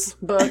 schools,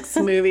 books,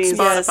 movies,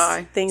 Yes,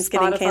 Spotify. things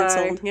getting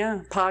canceled.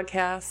 Yeah,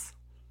 podcasts.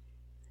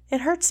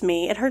 It hurts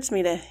me. It hurts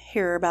me to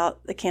hear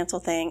about the cancel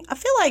thing. I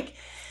feel like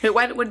But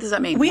what does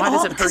that mean? Why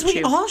does it hurt we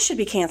you? all should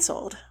be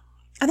canceled.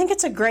 I think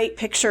it's a great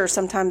picture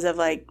sometimes of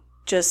like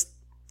just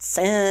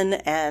sin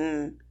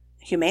and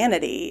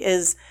humanity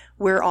is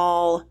we're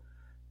all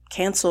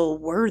cancel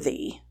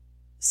worthy.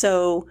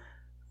 So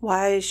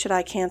why should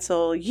I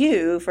cancel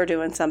you for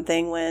doing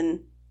something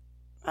when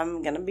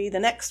I'm going to be the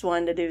next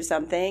one to do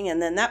something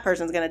and then that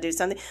person's going to do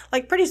something?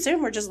 Like pretty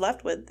soon we're just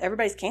left with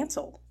everybody's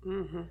canceled.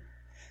 Mm-hmm.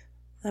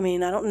 I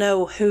mean, I don't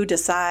know who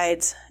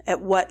decides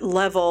at what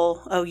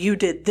level, oh, you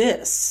did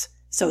this,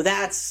 so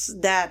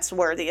that's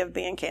worthy of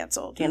being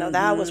canceled. You know,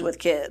 that was with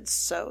kids,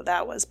 so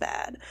that was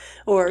bad.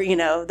 Or, you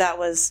know, that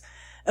was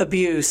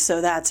abuse,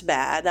 so that's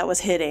bad. That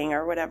was hitting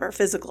or whatever,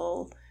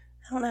 physical.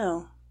 I don't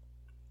know.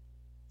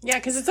 Yeah,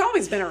 because it's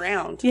always been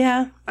around.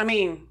 Yeah. I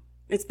mean,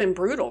 it's been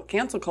brutal.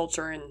 Cancel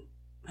culture in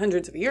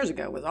hundreds of years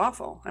ago was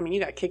awful. I mean,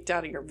 you got kicked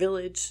out of your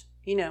village,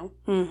 you know.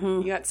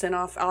 Mm-hmm. You got sent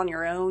off on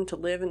your own to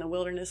live in the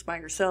wilderness by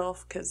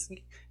yourself because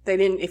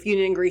if you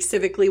didn't agree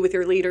civically with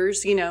your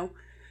leaders, you know,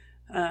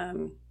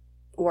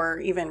 or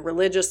even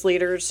religious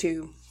leaders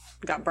who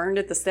got burned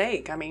at the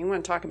stake. I mean, you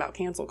want to talk about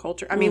cancel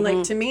culture. I mean,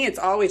 like, to me, it's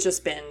always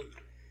just been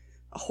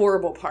a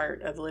horrible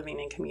part of living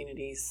in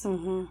communities,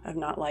 of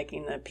not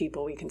liking the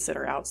people we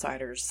consider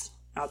outsiders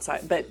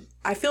outside. But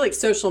I feel like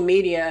social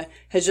media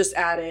has just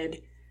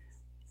added,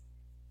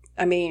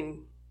 I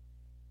mean,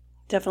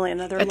 Definitely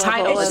another A level.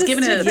 title. It's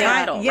given it a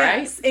title, right?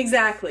 Yes,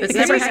 exactly. It's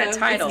There never you had a go.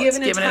 title. It's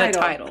given It's given it a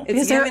title.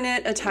 It's there- given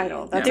it a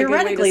title. That's a good way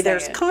to Theoretically, say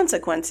there's it.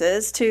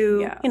 consequences to,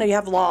 Yeah. you know, you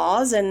have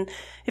laws, and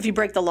if you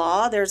break the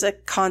law, there's a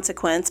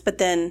consequence. But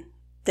then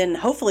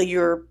hopefully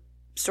you're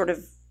sort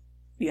of,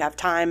 you have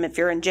time. If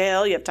you're in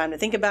jail, you have time to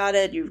think about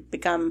it. You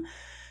become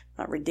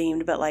not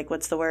redeemed, but like,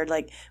 what's the word?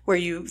 Like where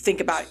you think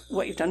about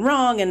what you've done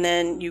wrong, and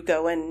then you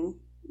go and,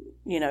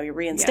 you know, you're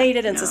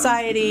reinstated in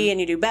society, and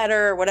you do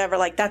better or whatever.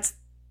 Like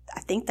I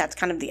think that's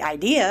kind of the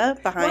idea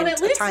behind at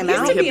least a used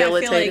timeout. to be, I feel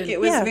like Rehabilitated. it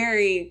was Yeah.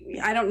 very,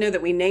 I don't know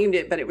that we named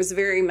it, but it was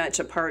very much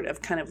a part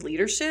of kind of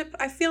leadership.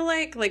 I feel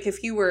like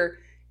if you were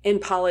in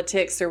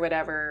politics or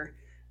whatever,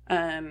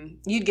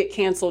 you'd get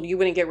canceled. You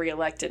wouldn't get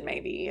reelected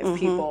maybe if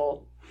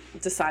people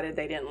decided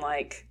they didn't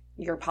like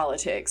your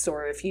politics,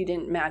 or if you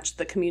didn't match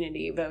the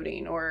community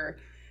voting, or,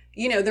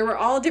 you know, there were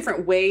all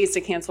different ways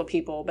to cancel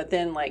people. But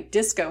then like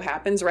disco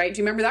happens, right? Do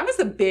you remember that was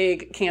the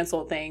big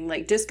cancel thing?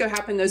 Like disco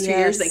happened those 2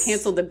 years. They Yes.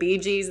 canceled the Bee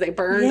Gees. They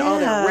burned all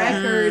their Yeah.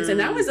 records. And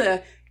that was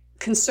a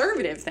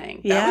conservative thing.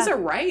 That Yeah. was a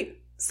right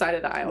side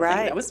of the aisle thing.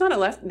 Right. That was not a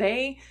left.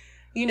 They,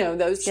 you know,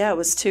 those. Yeah, it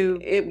was too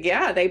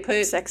They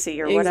put.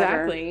 sexy or whatever.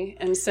 Exactly.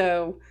 And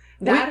so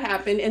that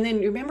happened. And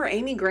then you remember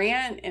Amy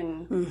Grant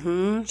and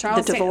Charles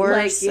The Stanton,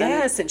 divorce like, and-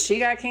 yes, and she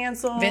got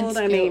canceled. Vince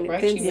I mean, Gill,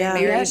 right? Vince, She yeah,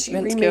 remarried. she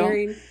Vince Gill.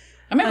 remarried.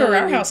 I remember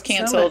our house so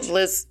canceled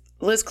much.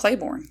 Liz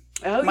Claiborne.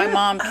 Oh, My yeah.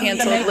 mom The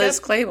canceled makeup? Liz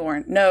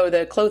Claiborne. No,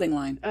 the clothing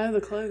line. Oh,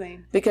 the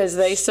clothing. Because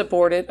they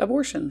supported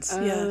abortions.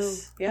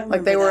 Yes. Yeah.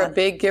 Like they were a that.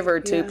 big giver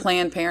to Yeah.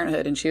 Planned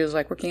Parenthood, and she was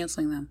like, "We're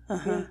canceling them."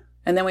 Uh-huh.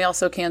 And then we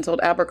also canceled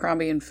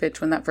Abercrombie and Fitch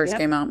when that first Yep.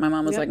 came out. My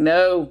mom was Yep. like,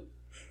 "No,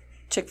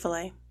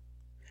 Chick-fil-A.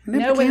 we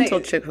never when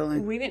canceled Chick-fil-A."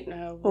 We didn't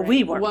know. Well, right?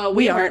 we weren't. Well,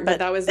 We we aren't, aren't, but but-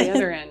 that was the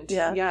other end.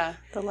 Yeah. Yeah.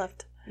 The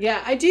left.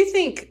 Yeah, I do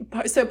think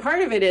so.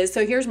 Part of it is,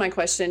 so here's my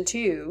question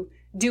too.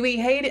 Do we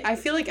hate it? I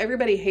feel like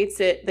everybody hates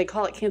it. They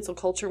call it cancel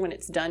culture when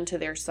it's done to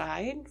their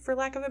side, for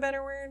lack of a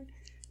better word.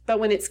 But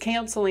when it's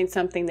canceling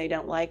something they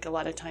don't like, a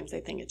lot of times they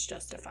think it's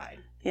justified.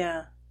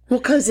 Yeah. Well,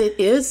 because it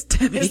is,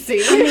 Debbie.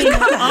 See? I mean,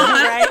 come on,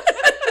 right?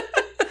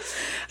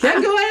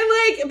 I'm going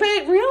like,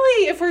 but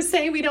really, if we're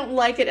saying we don't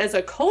like it as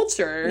a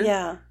culture,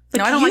 Yeah.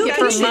 No, I don't like it you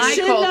for my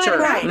should not culture.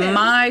 write it.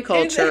 My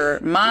culture.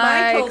 My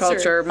My culture.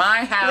 culture.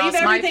 My house.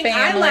 leave My everything I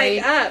family.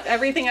 like up.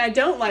 Everything I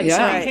don't like Yeah.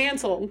 should Right. be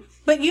canceled.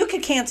 But you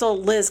could cancel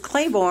Liz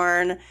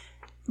Claiborne,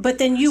 but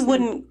then you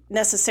wouldn't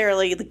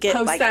necessarily get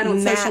Post like that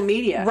on mad, social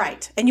media.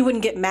 right? And you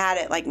wouldn't get mad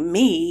at like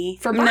me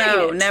For buying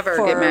No, it. never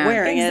for get mad.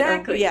 wearing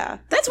Exactly. it. Yeah.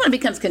 That's when it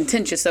becomes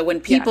contentious, though, when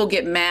people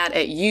get mad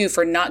at you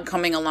for not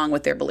coming along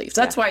with their beliefs.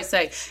 That's why I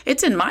say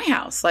it's in my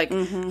house. Like,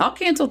 I'll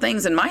cancel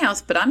things in my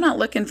house, but I'm not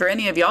looking for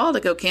any of y'all to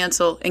go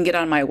cancel and get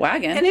on my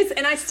wagon.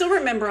 And I still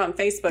remember on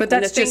Facebook. But when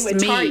that's the thing just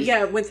with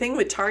me. when thing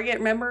with Target.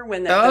 Remember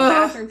when the Oh.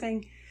 bathroom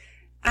thing?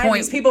 I had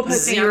these people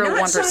posting, I'm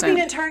not 0.01%. shopping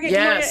at Target.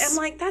 Yes. I'm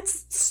like,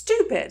 that's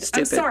stupid. I'm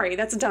Stupid. sorry,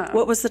 that's dumb.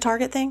 What was the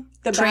Target thing?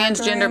 The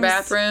Transgender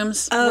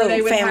bathrooms, bathrooms. where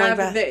they would family have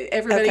bath-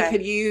 everybody okay.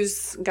 could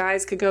use,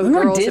 guys could go,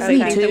 Remember girls if Disney,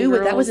 they think them too?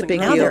 That girls was a and big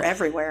Now girls. deal. they're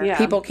everywhere. Yeah.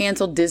 People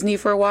canceled Disney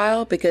for a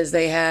while because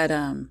they had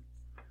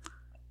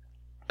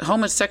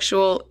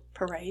homosexual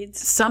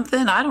Parades.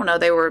 something. I don't know.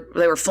 They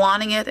were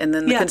flaunting it, and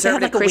then the Yeah, they had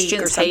conservative like a week or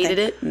Christians something. hated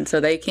it, and so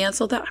they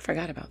canceled that. I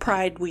forgot about that.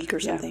 Pride Week or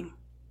something.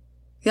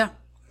 Yeah.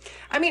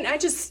 I mean,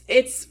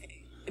 it's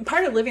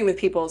part of living with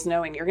people is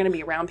knowing you're going to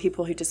be around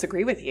people who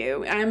disagree with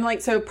you. I'm like,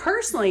 so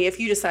personally, if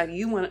you decide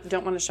you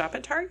don't want to shop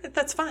at Target,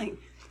 that's fine.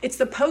 it's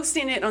the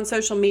posting it on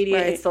social media.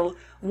 Right. It's the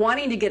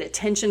wanting to get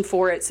attention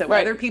for it, so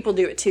other people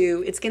do it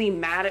too. It's getting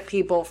mad at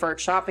people for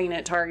shopping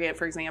at Target,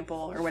 for example,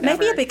 or whatever.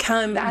 Maybe it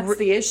become that's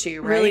the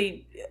issue, right?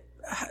 Really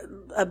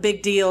a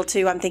big deal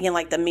too. I'm thinking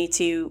like the Me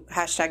Too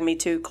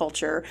 #MeToo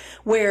culture,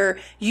 where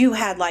you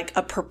had like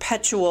a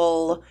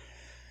perpetual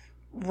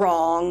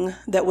wrong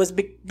that was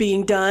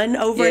being done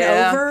over and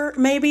over,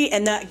 maybe,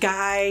 and that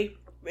guy,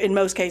 in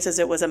most cases,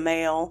 it was a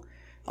male,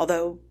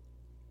 although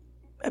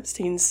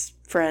Epstein's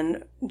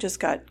friend just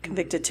got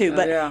convicted too.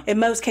 But in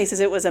most cases,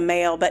 it was a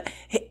male. But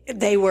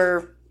they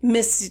were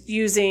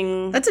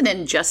misusing. That's an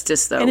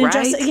injustice, though,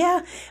 right?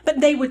 Yeah, but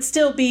they were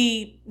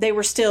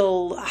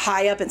still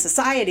high up in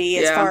society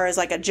as far as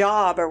like a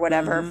job or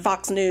whatever,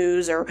 Fox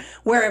News or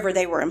wherever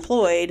they were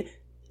employed.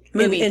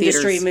 Movie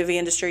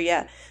industry,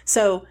 yeah.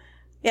 So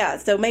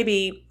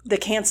maybe the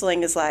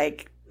canceling is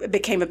like, it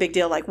became a big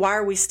deal. Like, why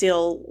are we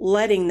still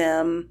letting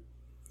them?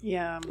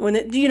 Yeah. When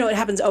it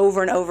happens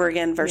over and over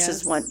again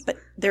versus one, but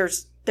there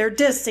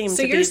does seem to be.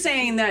 So you're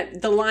saying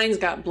that the lines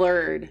got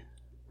blurred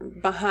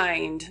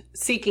behind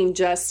seeking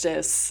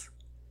justice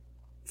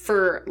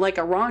for like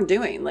a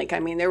wrongdoing. Like, I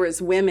mean, there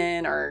was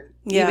women or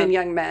even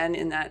young men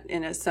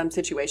in some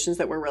situations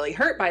that were really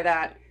hurt by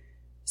that.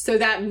 So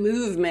that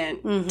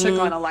movement took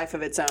on a life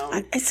of its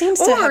own. It seems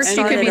to have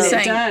started. Could be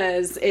saying, it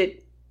does.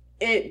 It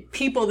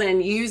people then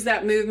use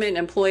that movement and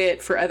employ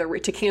it for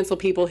to cancel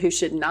people who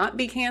should not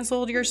be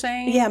canceled. You're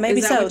saying, yeah,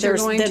 maybe so.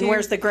 Then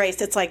where's the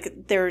grace? It's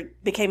like there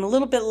became a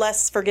little bit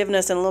less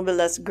forgiveness and a little bit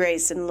less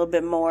grace and a little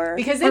bit more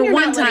because then or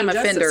one-time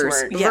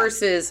offenders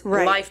versus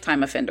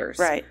lifetime offenders,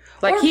 right?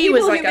 Like or he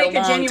was like a long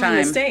genuine time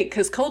mistake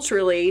because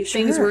culturally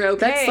things were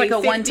okay. That's like a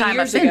one-time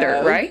offender,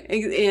 ago. right?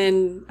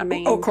 And I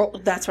mean,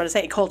 that's what I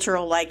say.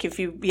 Cultural, like if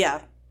you,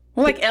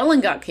 well, like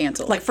Ellen got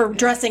canceled, like for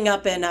dressing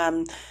up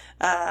in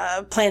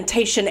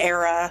plantation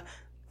era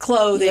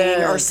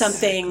clothing or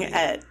something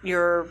at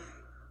your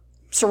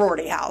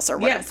sorority house or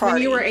whatever. Yes, party.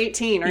 When you were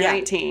 18 or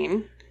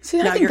 19. See,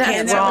 I think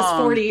that's that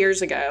was 40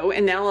 years ago,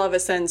 and now all of a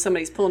sudden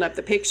somebody's pulling up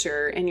the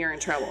picture and you're in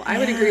trouble. I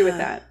would agree with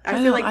that.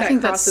 I feel like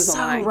that crosses the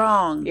line. So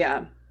wrong.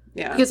 Yeah.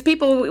 Yeah. Because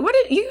people,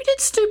 you did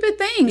stupid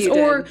things,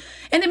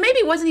 and it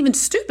maybe wasn't even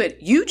stupid.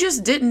 You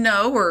just didn't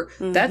know, or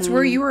that's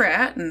where you were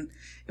at. And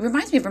it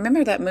reminds me of,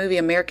 remember that movie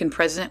American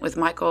President with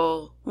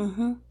Michael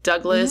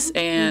Douglas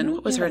and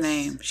what was her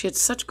name? She had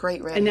such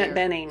great red hair.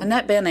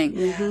 Annette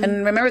Bening.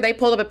 And remember they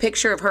pulled up a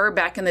picture of her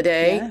back in the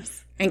day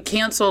and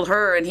canceled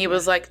her, and he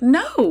was like,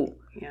 no.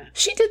 Yeah.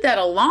 She did that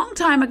a long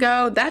time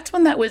ago. That's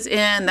when that was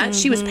in. That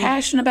she was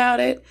passionate about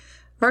it,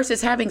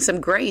 versus having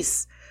some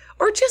grace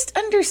or just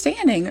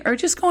understanding or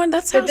just going.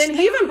 That's how. But then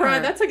he even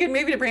that's a good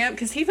movie to bring up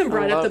because he even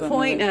brought up the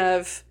point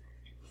of,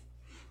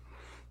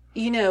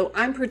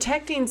 I'm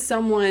protecting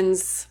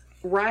someone's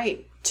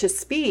right to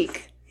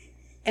speak,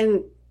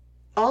 and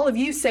all of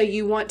you say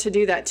you want to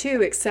do that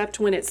too, except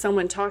when it's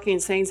someone talking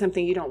and saying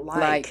something you don't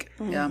like.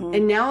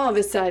 And now all of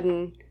a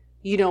sudden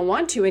you don't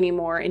want to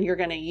anymore, and you're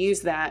going to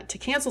use that to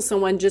cancel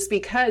someone just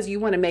because you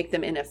want to make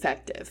them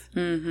ineffective.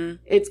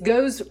 It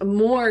goes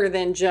more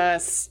than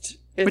just...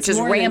 Which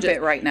is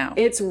rampant right now.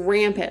 It's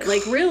rampant.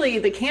 Like, really,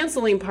 the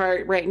canceling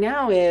part right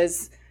now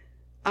is,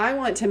 I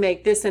want to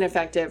make this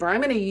ineffective, or I'm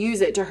going to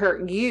use it to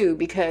hurt you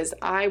because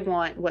I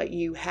want what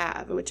you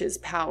have, which is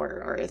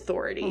power or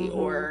authority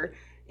or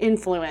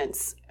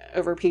influence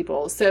over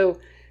people. So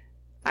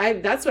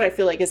that's what I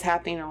feel like is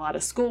happening in a lot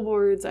of school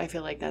boards. I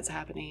feel like that's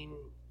happening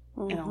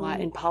in a lot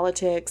in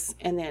politics.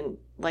 And then,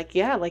 like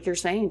you're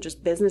saying,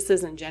 just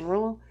businesses in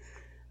general.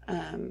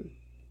 And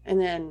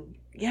then...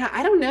 Yeah,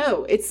 I don't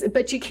know.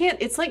 But you can't.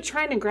 It's like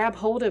trying to grab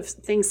hold of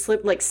things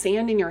slip like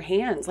sand in your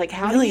hands. Like,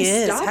 how do you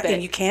stop it?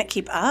 And you can't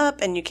keep up,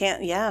 and you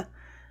can't. Yeah.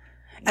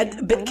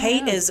 But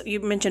Kate you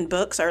mentioned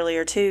books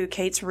earlier too.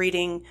 Kate's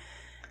reading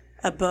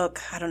a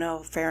book. I don't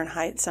know,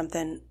 Fahrenheit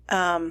something.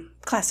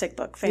 Classic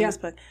book, famous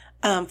book.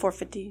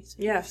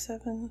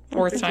 457.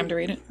 Fourth time to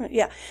read it.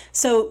 Yeah.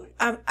 So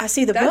I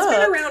see the book. That's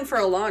been around for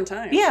a long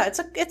time. Yeah,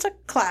 it's a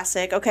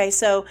classic. Okay,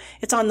 so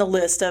it's on the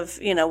list of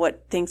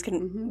what things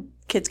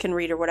kids can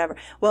read or whatever.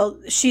 Well,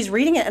 she's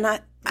reading it, and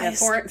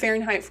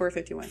Fahrenheit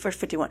 451.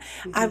 451.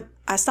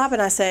 I stop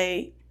and I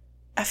say,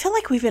 I feel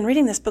like we've been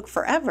reading this book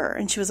forever.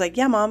 And she was like,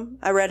 yeah, Mom,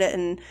 I read it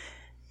in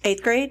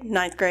 8th grade,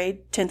 9th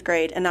grade, 10th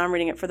grade, and now I'm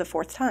reading it for the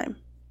 4th time.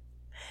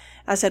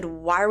 I said,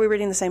 why are we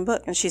reading the same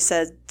book? And she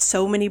said,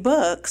 so many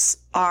books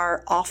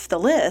are off the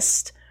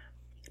list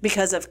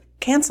because of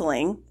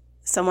canceling.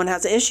 Someone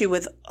has an issue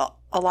with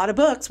a lot of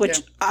books,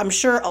 which I'm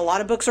sure a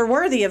lot of books are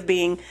worthy of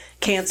being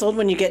canceled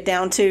when you get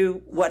down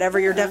to whatever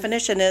your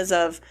definition is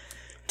of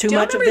too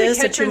much of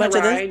this and too much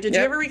of this. Did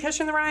you ever read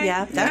Catcher in the Rye?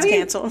 Yeah, that's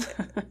canceled.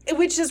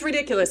 Which is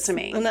ridiculous to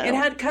me. It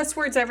had cuss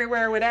words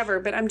everywhere or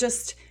whatever, but I'm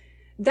just...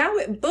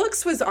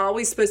 books was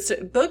always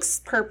books'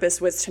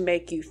 purpose was to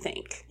make you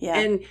think.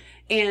 Yeah.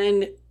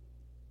 And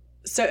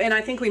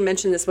I think we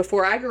mentioned this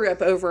before. I grew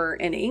up over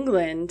in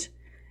England,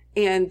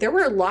 and there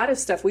were a lot of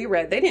stuff we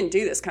read. They didn't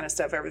do this kind of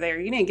stuff over there.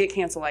 You didn't get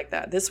canceled like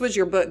that. This was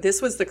your book.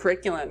 This was the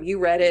curriculum. You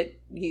read it.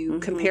 You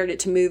compared it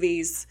to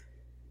movies.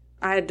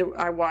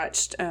 I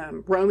watched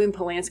Roman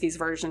Polanski's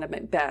version of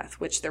Macbeth,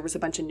 which there was a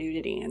bunch of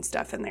nudity and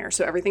stuff in there.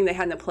 So everything they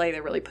had in the play,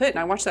 they really put. And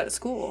I watched that at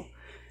school.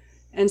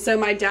 And so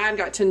my dad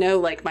got to know,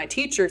 like, my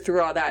teacher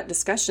through all that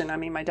discussion. I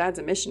mean, my dad's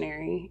a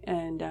missionary,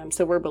 and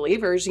so we're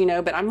believers, you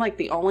know, but I'm, like,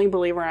 the only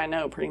believer I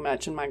know pretty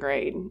much in my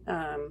grade.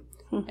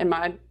 And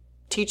my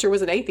teacher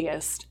was an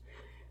atheist.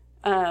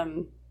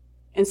 And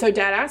so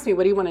Dad asked me,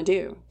 what do you want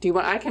to do?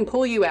 I can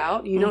pull you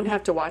out. You don't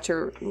have to watch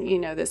or, you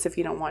know, this if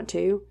you don't want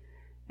to.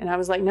 And I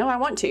was like, no, I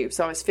want to.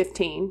 So I was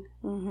 15.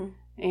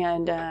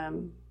 And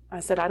I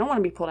said, I don't want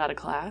to be pulled out of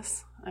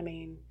class. I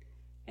mean...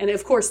 And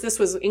of course,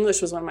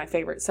 English was one of my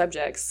favorite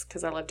subjects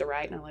because I love to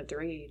write and I love to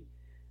read.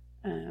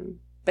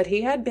 But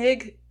he had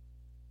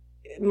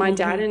my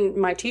dad and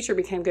my teacher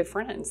became good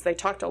friends. They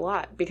talked a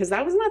lot because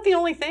that was not the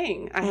only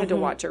thing I had to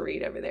watch or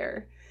read over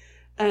there.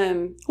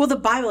 Well, the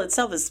Bible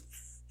itself is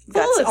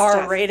full of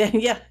R-rated.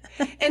 Yeah.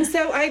 And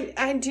so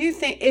I do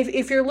think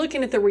if you're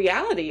looking at the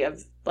reality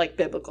of like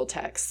biblical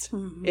text,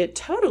 it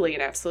totally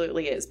and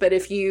absolutely is. But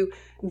if you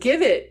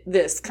give it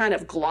this kind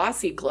of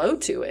glossy glow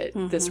to it,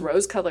 this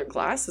rose-colored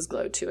glasses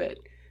glow to it,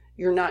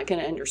 you're not going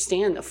to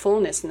understand the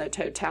fullness and the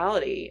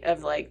totality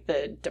of like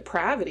the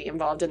depravity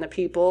involved in the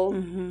people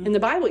in the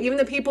Bible, even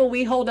the people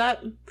we hold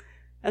up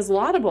as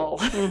laudable.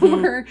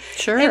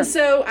 Sure. And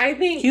so I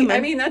think, I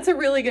mean, that's a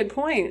really good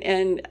point.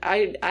 And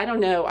I don't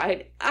know.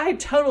 I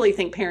totally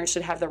think parents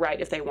should have the right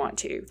if they want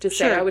to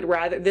say, I would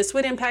rather, this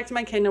would impact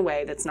my kid in a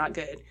way that's not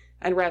good.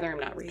 I'd rather him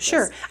not read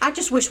this. I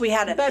just wish we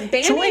had a but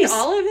banning choice.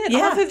 all of it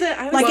off of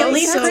the... Like at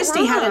least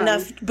Christy had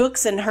enough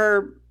books in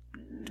her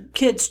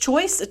kids'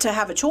 choice to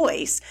have a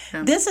choice.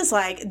 Yeah. This is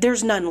like,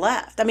 there's none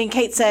left. I mean,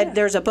 Kate said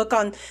there's a book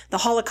on the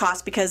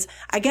Holocaust because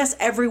I guess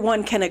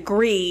everyone can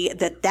agree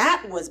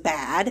that was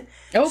bad.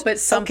 Oh, but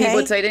some people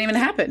would say it didn't even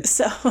happen.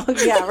 So,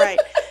 yeah, right.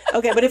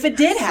 Okay, but if it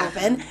did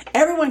happen,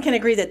 everyone can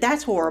agree that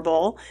that's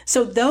horrible.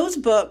 So those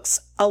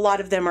books, a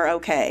lot of them are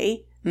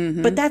okay.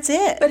 But that's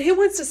it. But who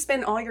wants to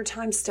spend all your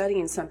time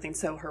studying something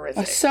so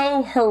horrific?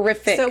 So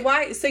horrific. So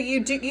why? So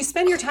you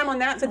spend your time on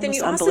that, but then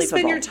you also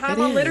spend your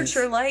time on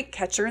literature like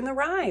Catcher in the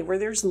Rye, where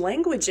there's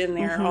language in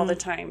there all the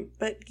time.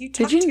 But you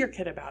talk to your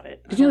kid about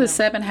it. Did you know the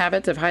 7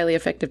 Habits of Highly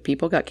Effective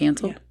People got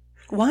canceled? Yeah.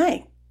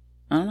 Why?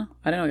 I don't know.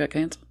 I didn't know it got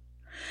canceled.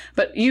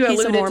 But you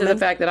alluded to the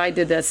fact that I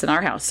did this in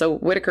our house. So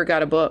Whitaker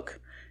got a book,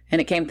 and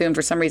it came through, and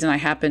for some reason I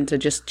happened to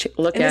just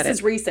look at it. This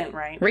is recent,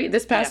 right?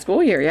 This past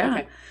school year, yeah.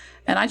 Okay.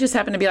 And I just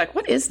happened to be like,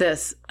 what is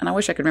this? And I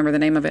wish I could remember the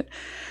name of it.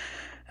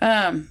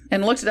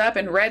 And looked it up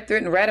and read through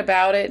it and read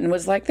about it and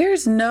was like,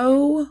 there's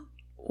no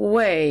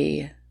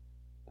way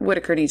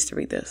Whitaker needs to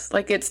read this.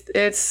 Like,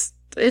 it's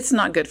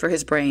not good for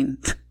his brain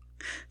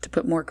to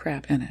put more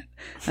crap in it,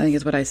 I think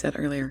is what I said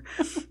earlier.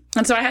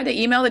 And so I had to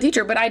email the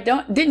teacher, but I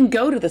didn't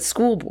go to the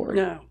school board.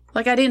 No.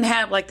 Like, I didn't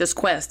have like this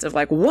quest of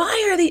like,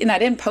 why are they? And I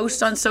didn't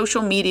post on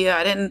social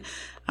media.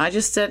 I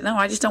just said, no,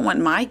 I just don't want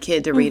my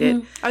kid to read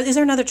it. Is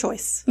there another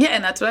choice? Yeah,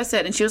 and that's what I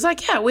said. And she was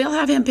like, yeah, we'll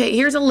have him pick.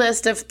 Here's a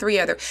list of 3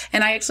 other.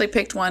 And I actually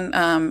picked one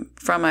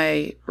from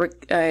a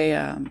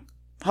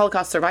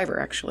Holocaust survivor,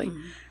 actually.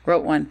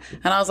 Wrote one.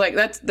 And I was like,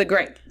 that's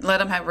great.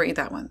 Let him read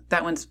that one.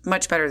 That one's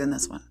much better than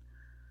this one.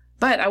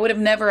 But I would have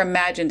never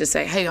imagined to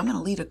say, hey, I'm going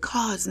to lead a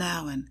cause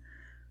now and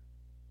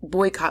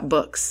boycott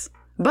books.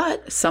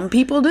 But some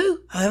people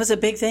do. Oh, that was a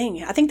big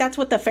thing. I think that's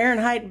what the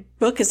Fahrenheit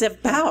book is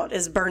about,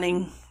 is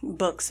burning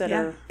books that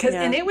are...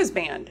 And it was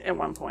banned at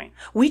one point.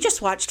 We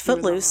just watched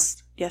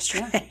Footloose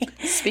yesterday.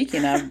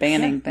 Speaking of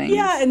banning things.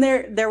 Yeah, and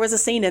there was a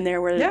scene in there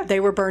where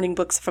they were burning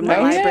books from the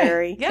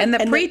library. Yeah. And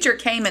the preacher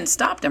came and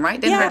stopped him, right?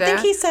 Didn't I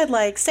think he said,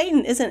 like,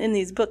 Satan isn't in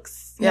these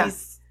books. Yeah.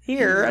 He's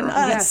here and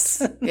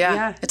us. Yes.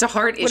 Yeah. It's a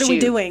hard issue. What are we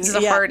doing? This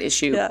is a hard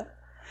issue. Yeah.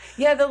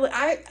 Yeah,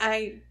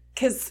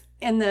 because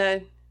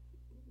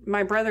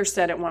my brother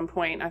said at one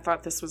point, I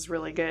thought this was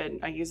really good,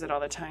 I use it all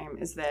the time,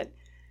 is that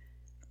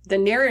the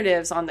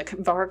narratives on the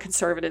far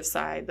conservative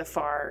side, the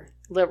far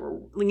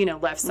liberal,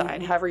 left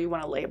side, however you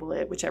want to label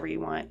it, whichever you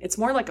want, it's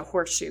more like a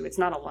horseshoe. It's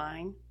not a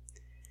line.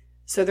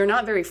 So they're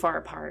not very far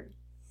apart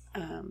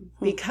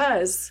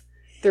because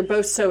they're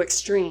both so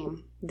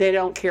extreme. They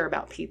don't care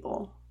about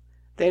people.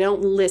 They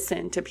don't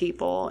listen to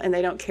people, and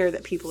they don't care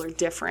that people are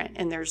different,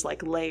 and there's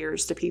like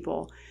layers to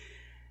people.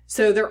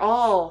 So they're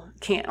all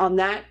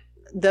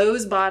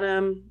those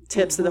bottom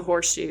tips of the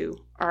horseshoe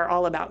are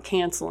all about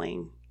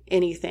canceling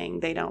anything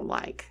they don't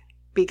like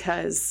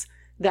because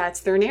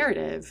that's their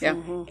narrative. Yeah.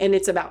 And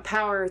it's about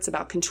power. It's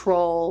about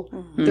control.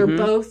 They're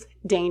both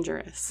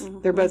dangerous.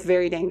 They're both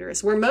very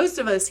dangerous. Where most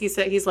of us,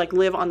 he's like,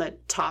 live on the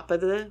top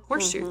of the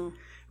horseshoe,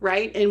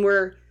 right? And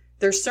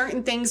there's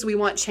certain things we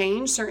want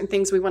changed, certain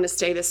things we want to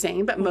stay the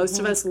same, but most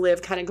of us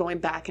live kind of going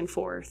back and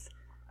forth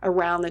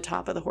around the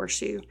top of the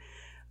horseshoe.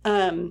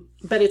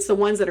 But it's the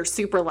ones that are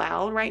super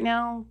loud right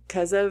now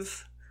because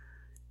of,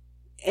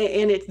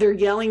 they're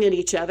yelling at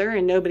each other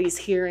and nobody's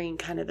hearing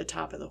kind of the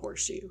top of the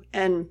horseshoe.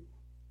 And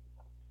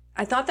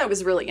I thought that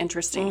was really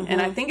interesting.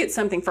 And I think it's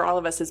something for all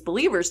of us as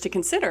believers to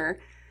consider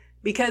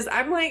because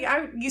I'm like,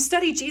 you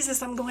study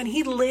Jesus, I'm going,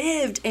 he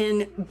lived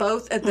in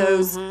both of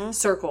those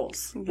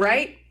circles,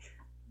 right?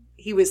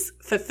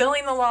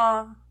 fulfilling the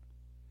law,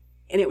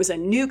 and it was a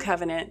new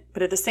covenant,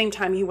 but at the same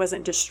time, he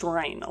wasn't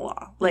destroying the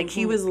law. Like,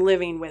 he was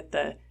living with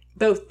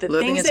both the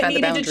Living things that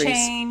inside the needed to boundaries.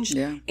 change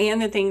Yeah.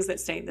 and the things that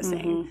stayed the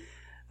same.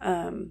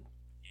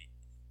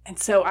 And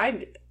so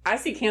I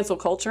see cancel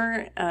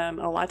culture. A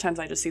lot of times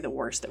I just see the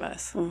worst of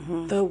us.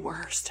 The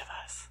worst of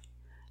us.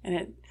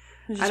 And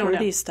I don't Where know.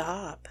 do you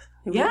stop?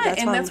 Yeah,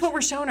 that's what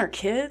we're showing our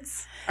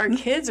kids. Our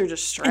kids are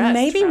just stressed. And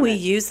maybe from we it.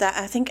 use that.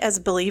 I think as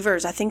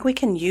believers, I think we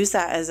can use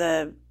that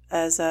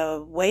as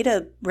a way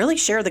to really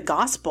share the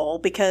gospel,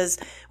 because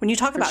when you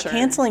talk about sure.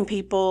 canceling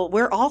people,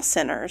 we're all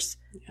sinners.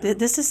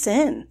 This is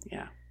sin.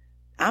 Yeah.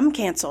 I'm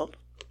canceled.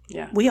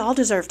 Yeah. We all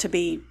deserve to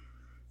be.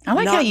 I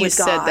like not how you with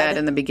said God. that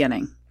in the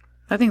beginning.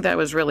 I think that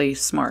was really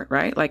smart,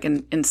 right? Like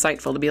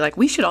insightful to be like,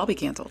 we should all be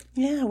canceled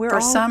Yeah, we're For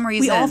all, some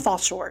we all reason. fall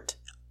short.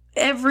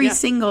 every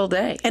single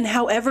day. And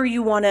however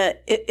you want to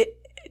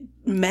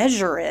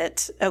measure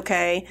it,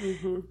 okay,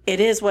 it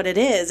is what it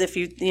is. If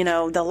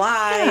the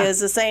lie is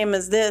the same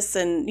as this,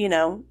 and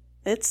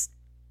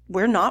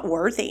we're not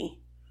worthy.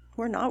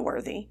 We're not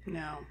worthy.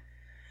 No.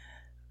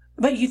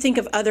 But you think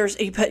of others.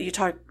 You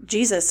talk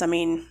Jesus. I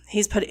mean,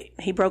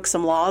 he broke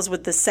some laws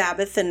with the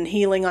Sabbath and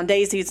healing on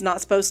days he's not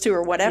supposed to,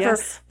 or whatever.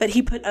 Yes. But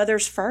he put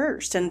others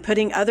first, and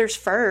putting others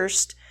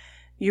first,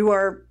 you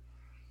are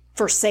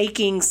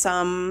forsaking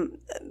some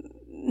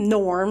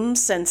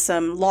norms and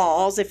some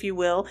laws, if you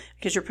will,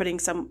 because you're putting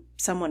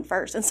someone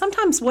first. And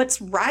sometimes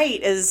what's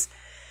right is,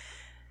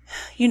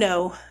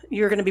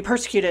 you're going to be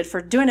persecuted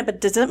for doing it, but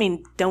does that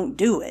mean don't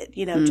do it?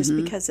 Just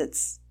because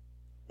it's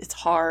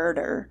hard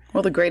or.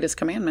 Well, the greatest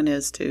commandment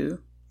is to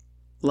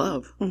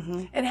love.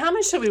 And how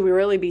much should we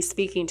really be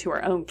speaking to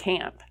our own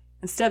camp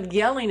instead of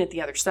yelling at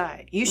the other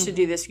side? You should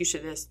do this, you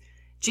should do this.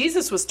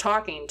 Jesus was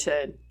talking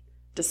to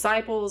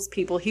disciples,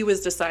 people he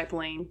was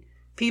discipling,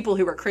 people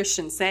who were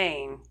Christians,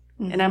 saying,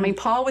 and I mean,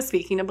 Paul was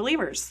speaking to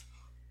believers.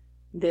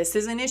 This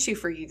is an issue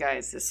for you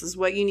guys. This is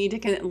what you need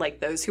to,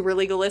 like those who were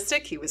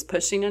legalistic, he was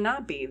pushing to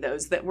not be.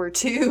 Those that were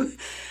too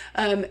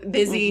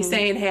busy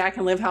saying, hey, I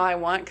can live how I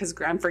want because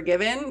I'm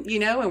forgiven,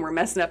 and we're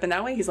messing up in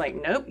that way. He's like,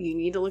 nope, you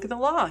need to look at the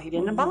law. He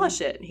didn't abolish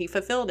it. He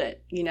fulfilled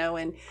it,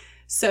 and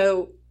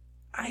so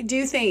I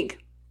do think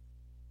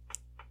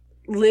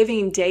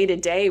living day to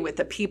day with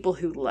the people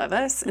who love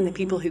us and the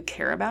people who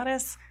care about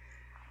us,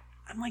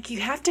 I'm like, you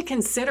have to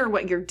consider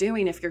what you're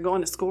doing if you're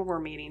going to school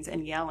board meetings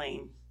and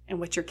yelling and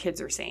what your kids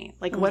are saying.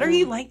 Like, what are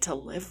you like to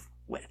live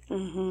with?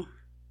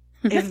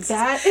 If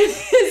that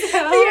is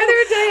how... The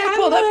other day I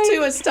pulled up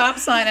to a stop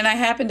sign and I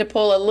happened to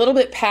pull a little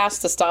bit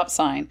past the stop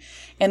sign.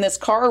 And this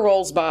car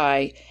rolls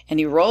by and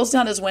he rolls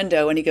down his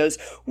window and he goes,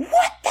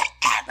 what the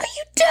heck are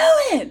you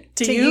doing?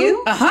 To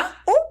you? Uh-huh.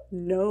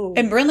 No.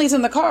 And Brinley's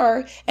in the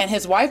car and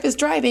his wife is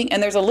driving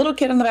and there's a little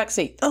kid in the back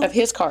seat of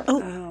his car.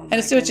 And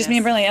it's just me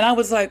and Brinley. And I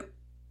was like,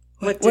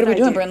 what are we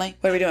doing, Brinley?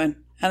 What are we doing?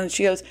 And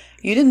she goes,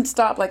 you didn't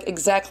stop like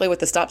exactly with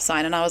the stop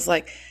sign. And I was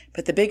like,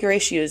 but the bigger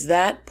issue is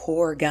that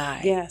poor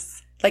guy.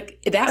 Yes.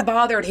 Like that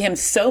bothered him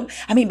so.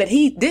 I mean, but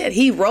he did.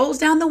 He rolls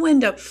down the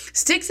window,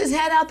 sticks his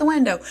head out the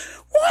window.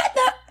 What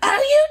the are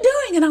you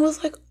doing? And I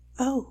was like,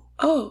 oh.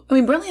 I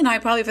mean, Brinley and I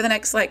probably for the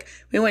next,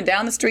 we went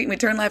down the street and we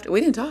turned left. We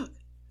didn't talk.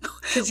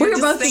 We were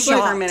both thinking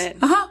for a minute.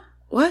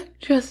 What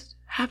just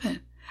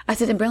happened? I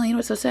said, and Brinley, you know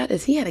what's so sad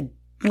is he had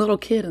a little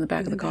kid in the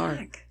back of the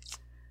car.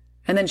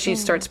 And then she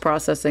starts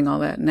processing all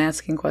that and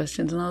asking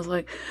questions.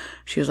 And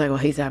she was like, well,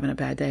 he's having a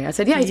bad day. I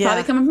said, yeah, he's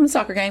probably coming from a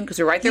soccer game because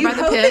we're right there by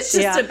the hope pitch. it's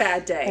just a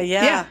bad day.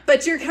 Yeah.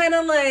 But you're kind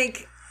of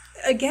like,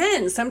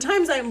 again,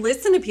 sometimes I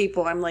listen to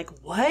people. I'm like,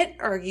 what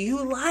are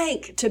you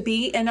like to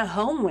be in a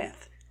home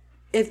with?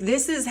 If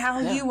this is how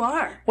you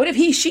are. What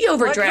if she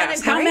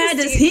overdrafts? How mad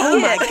does he Oh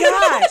my get?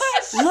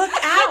 gosh. Look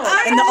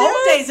out. In the old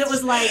days, it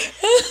was like,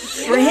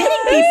 we're hitting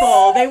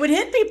people. They would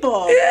hit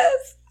people.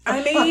 Yes.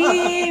 I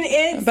mean,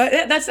 it's...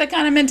 But that's the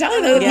kind of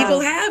mentality that people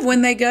have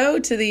when they go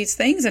to these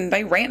things and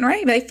they rant and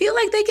rave. They feel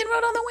like they can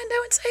run on the window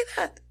and say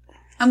that.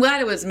 I'm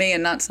glad it was me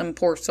and not some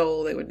poor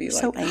soul that would be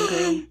like, So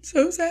angry.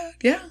 So sad.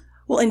 Yeah.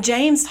 Well, and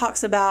James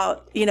talks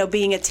about,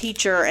 being a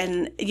teacher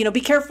and,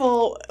 be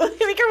careful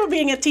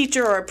being a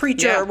teacher or a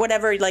preacher or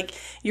whatever, like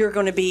you're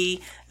going to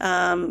be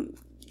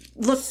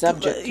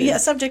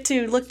subject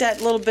to, looked at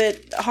a little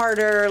bit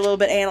harder, a little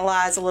bit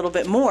analyzed a little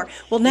bit more.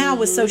 Well, now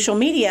with social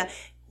media,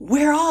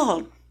 we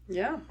all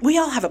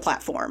have a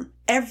platform.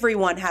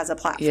 Everyone has a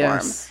platform.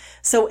 Yes.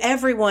 So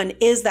everyone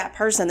is that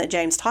person that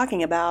James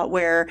talking about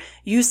where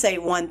you say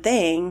one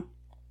thing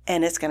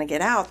and it's going to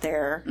get out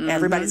there.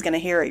 Everybody's going to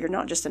hear it. You're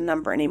not just a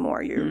number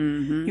anymore.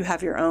 You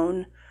have your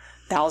own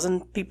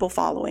 1,000 people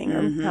following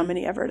or how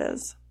many ever it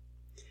is.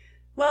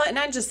 Well, and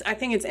I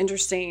think it's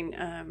interesting.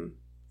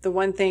 The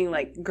one thing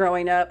like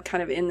growing up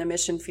kind of in the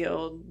mission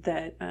field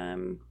that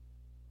I'm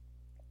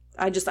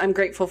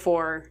grateful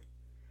for.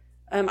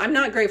 I'm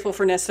not grateful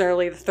for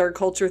necessarily the third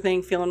culture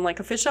thing, feeling like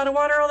a fish out of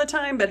water all the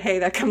time, but hey,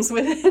 that comes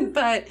with it.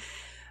 But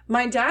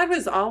my dad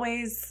was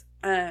always,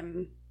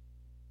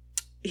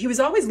 he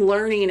was always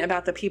learning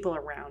about the people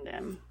around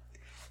him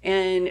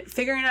and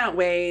figuring out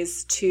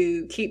ways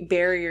to keep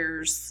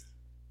barriers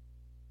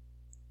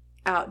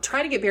out,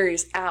 try to get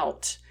barriers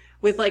out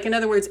with, like, in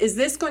other words, is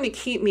this going to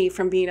keep me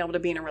from being able to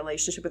be in a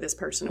relationship with this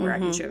person where I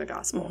can share the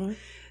gospel?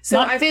 So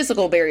Not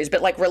physical barriers,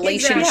 but like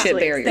relationship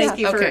barriers. Thank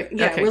you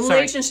for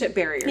relationship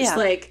barriers. Yeah.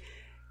 Like,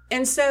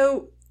 and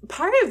so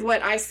part of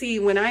what I see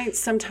when I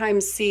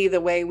sometimes see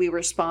the way we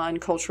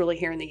respond culturally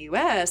here in the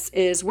U.S.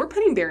 is we're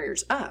putting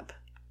barriers up.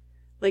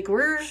 Like,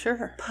 we're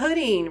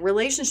putting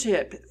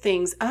relationship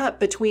things up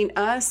between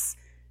us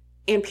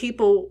and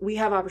people we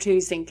have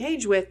opportunities to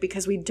engage with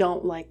because we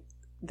don't like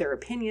their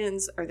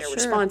opinions or their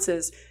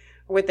responses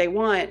or what they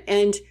want.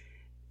 And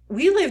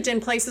we lived in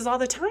places all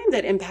the time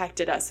that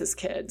impacted us as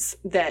kids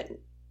that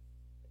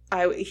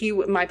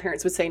my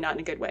parents would say not in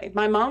a good way.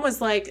 My mom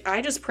was like,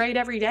 I just prayed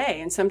every day.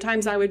 And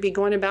sometimes I would be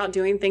going about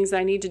doing things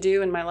I need to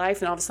do in my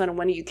life. And all of a sudden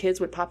one of you kids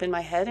would pop in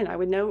my head and I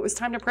would know it was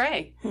time to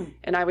pray.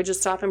 And I would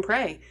just stop and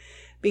pray.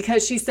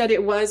 Because she said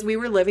we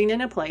were living in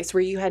a place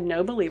where you had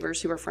no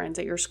believers who were friends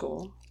at your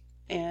school.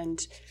 And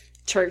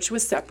church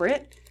was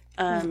separate.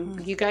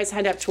 You guys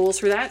had to have tools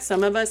for that.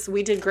 Some of us,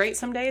 we did great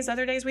some days.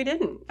 Other days we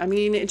didn't. I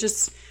mean, it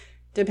just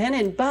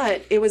depended.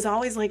 But it was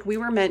always like we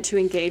were meant to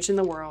engage in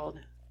the world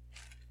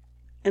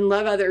and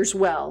love others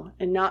well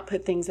and not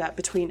put things up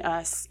between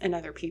us and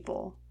other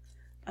people.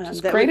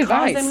 That great would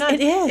cause advice. them not,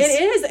 It is.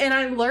 It is. And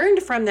I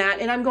learned from that.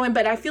 And I'm going,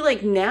 but I feel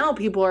like now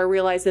people are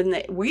realizing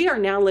that we are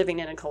now living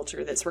in a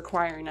culture that's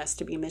requiring us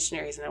to be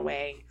missionaries in a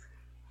way.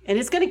 And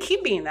it's going to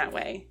keep being that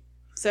way.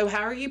 So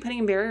how are you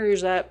putting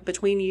barriers up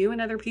between you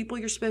and other people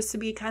you're supposed to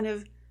be kind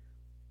of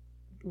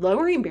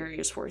lowering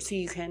barriers for so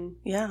you can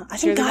I share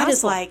think the God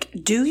is gospel? like,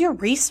 do your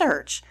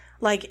research.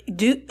 Like,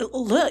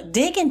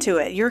 dig into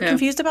it. You're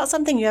confused about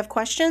something. You have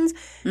questions.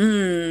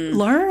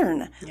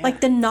 Learn.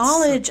 Like the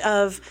knowledge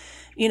of,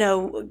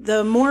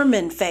 the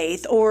Mormon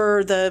faith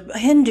or the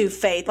Hindu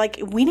faith. Like,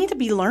 we need to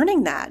be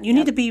learning that. You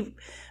need to be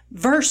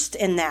versed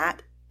in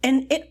that.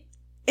 And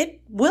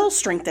it will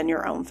strengthen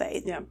your own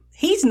faith. Yeah.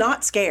 He's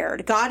not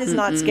scared. God is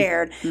not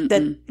scared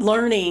that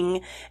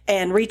learning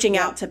and reaching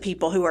out to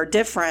people who are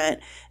different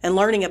and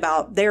learning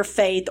about their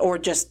faith or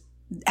just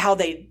how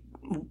they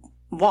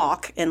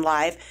walk in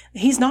life.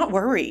 He's not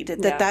worried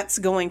that that's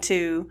going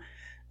to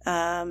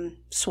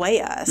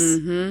sway us.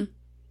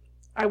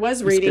 I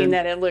was reading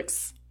that it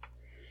looks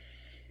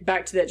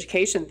back to the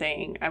education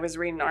thing. I was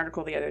reading an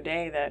article the other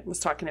day that was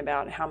talking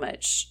about how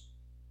much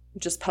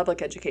just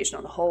public education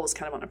on the whole is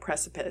kind of on a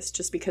precipice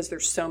just because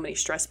there's so many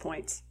stress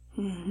points.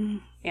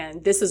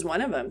 And this is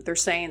one of them. They're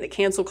saying the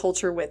cancel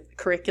culture with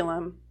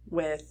curriculum,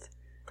 with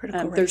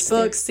there's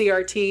books,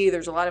 CRT,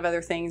 there's a lot of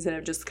other things that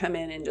have just come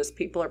in and just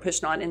people are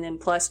pushing on. And then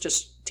plus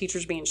just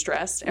teachers being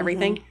stressed,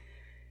 everything.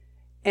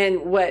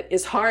 And what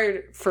is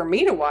hard for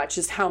me to watch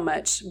is how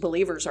much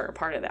believers are a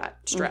part of that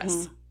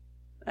stress.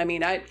 I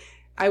mean,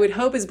 I would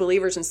hope as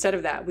believers, instead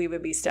of that, we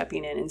would be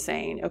stepping in and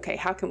saying, okay,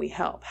 how can we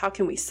help? How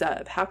can we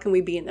sub? How can we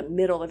be in the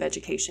middle of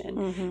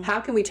education? How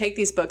can we take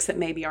these books that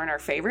maybe aren't our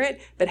favorite,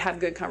 but have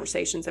good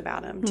conversations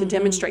about them to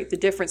demonstrate the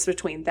difference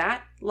between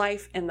that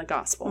life and the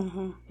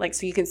gospel? Like,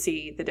 so you can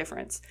see the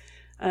difference.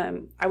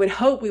 I would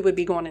hope we would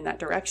be going in that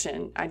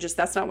direction.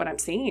 That's not what I'm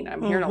seeing.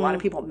 I'm hearing a lot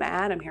of people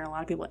mad. I'm hearing a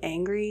lot of people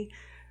angry.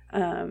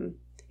 Even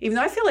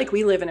though I feel like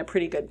we live in a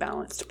pretty good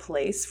balanced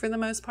place for the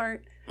most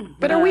part.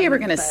 But are we ever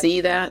going to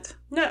see that?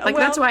 No, like,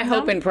 that's why I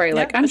hope and pray.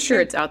 Like, I'm sure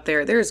it's out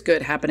there. There's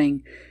good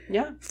happening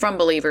from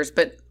believers,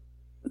 but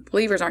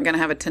believers aren't going to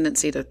have a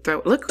tendency to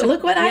throw, look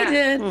what I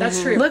did.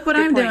 That's true. Look what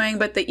I'm doing.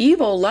 But the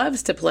evil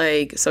loves to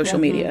plague social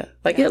media.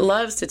 Like, it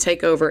loves to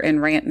take over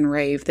and rant and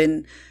rave.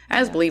 Then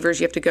as believers,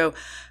 you have to go,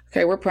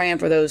 okay, we're praying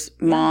for those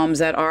moms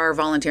that are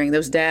volunteering,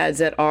 those dads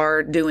that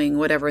are doing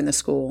whatever in the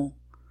school.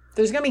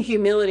 There's going to be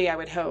humility, I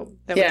would hope,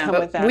 that would come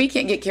with that. We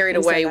can't get carried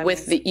away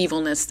with the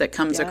evilness that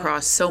comes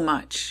across so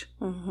much.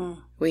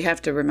 We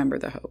have to remember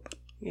the hope.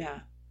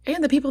 Yeah.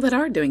 And the people that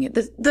are doing it.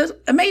 The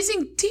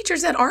amazing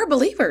teachers that are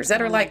believers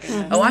that are like,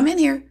 oh, I'm in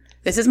here.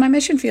 This is my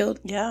mission field.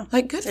 Yeah.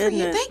 Like, good for Isn't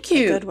you. it Thank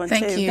you. a good one,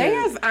 Thank too?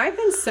 you. I've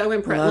been so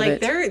impressed. Love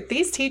Like,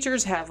 these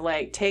teachers have,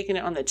 like, taken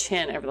it on the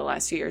chin over the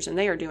last few years, and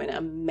they are doing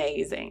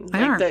amazing.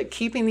 They are.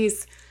 Keeping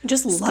these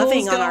Just schools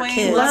loving on our going,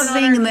 kids.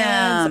 Loving on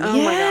our them. kids.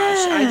 Oh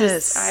my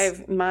Yes.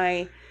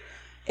 gosh.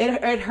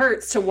 It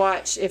hurts to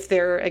watch if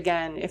they're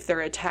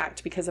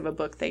attacked because of a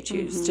book they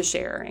choose to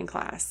share in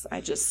class.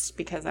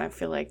 Because I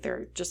feel like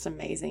they're just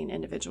amazing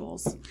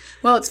individuals.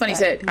 Well, it's funny you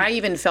said. I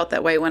even felt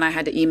that way when I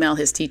had to email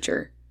his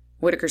teacher,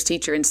 Whitaker's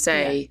teacher, and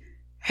say,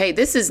 hey,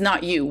 this is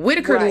not you.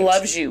 Whitaker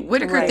loves you.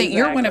 Whitaker thinks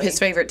you're one of his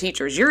favorite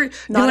teachers. You're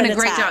doing a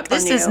great job.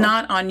 This is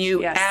not on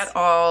you at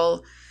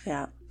all.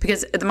 Yeah.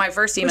 Because my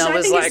first email Which I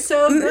was think like, is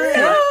so good.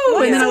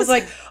 no. And then I was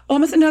like,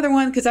 almost another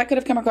one, because that could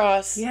have come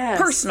across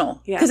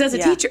personal. Yeah. Because as a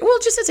teacher, well,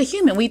 just as a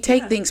human, we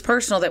take things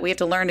personal that we have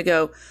to learn to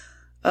go,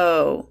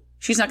 oh,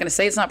 she's not going to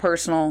say it's not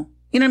personal.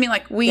 You know what I mean?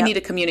 Like, we need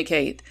to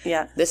communicate.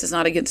 Yeah. This is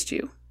not against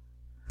you.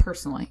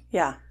 Personally.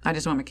 Yeah. I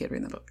just want my kid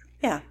reading the book.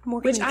 Yeah. More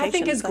Which I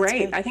think is communication. That's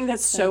great. good. I think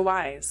that's so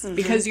wise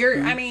because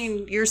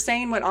you're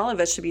saying what all of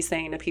us should be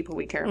saying to people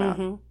we care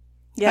about.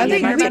 Yeah, I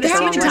think you might be how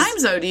many dangerous.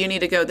 times though do you need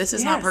to go? This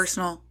is not Yes.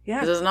 personal.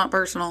 Yeah. This is not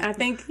personal. I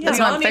think That's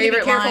we my all need to be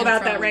favorite careful line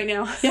about that from- right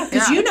now. Yeah,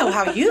 because Yeah. you know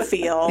how you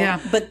feel, Yeah.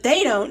 but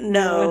they don't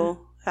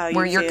know how you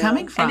Where you're feel.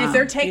 coming from. And if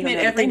they're taking You it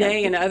don't know every what they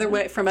day know. in other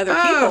way from other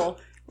Oh, people,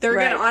 they're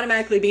going right. to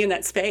automatically be in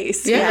that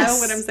space. Yes. You know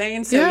what I'm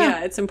saying? So Yeah.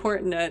 yeah, it's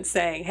important to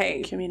say,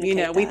 hey,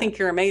 Communicate we that. think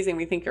you're amazing.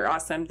 We think you're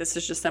awesome. This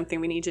is just something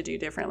we need to do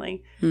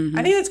differently. Mm-hmm.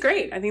 I think that's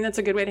great. I think that's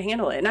a good way to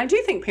handle it. And I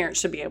do think parents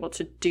should be able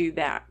to do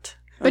that.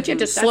 But you have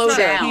to That's slow not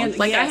our down. hand-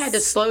 Like I yes. had to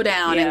slow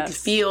down and Yes.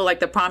 feel like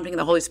the prompting of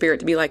the Holy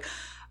Spirit to be like,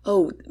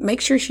 oh, make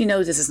sure she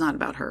knows this is not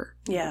about her.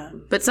 Yeah.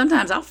 But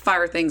sometimes I'll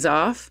fire things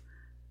off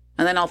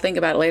and then I'll think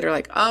about it later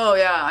like, oh,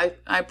 yeah,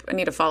 I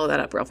need to follow that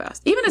up real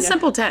fast. Even a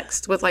simple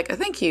text with like a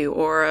thank you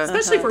or a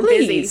Especially if we're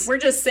please. busy. We're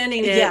just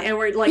sending it Yeah. and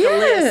we're like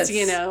Yes. a list,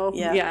 you know?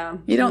 Yeah. Yeah.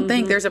 You don't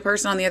think there's a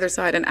person on the other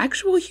side, an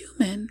actual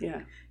human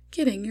Yeah.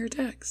 getting your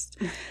text.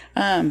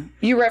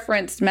 You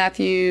referenced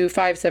Matthew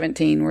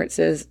 5:17, where it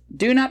says,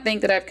 "Do not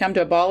think that I've come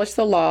to abolish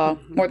the law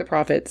or the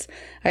prophets.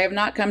 I have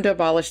not come to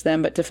abolish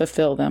them, but to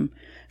fulfill them.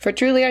 For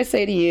truly I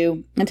say to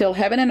you, until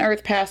heaven and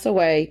earth pass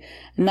away,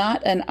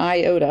 not an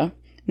iota,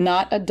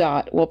 not a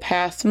dot will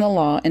pass from the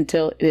law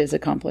until it is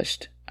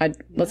accomplished."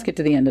 Let's get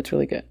to the end. It's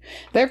really good.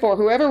 "Therefore,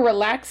 whoever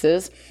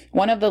relaxes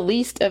one of the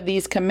least of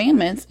these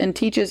commandments and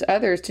teaches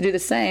others to do the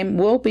same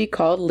will be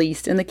called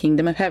least in the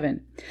kingdom of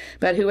heaven.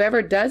 But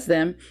whoever does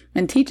them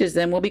and teaches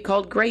them will be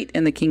called great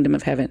in the kingdom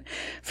of heaven.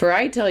 For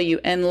I tell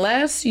you,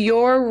 unless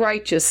your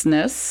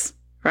righteousness,"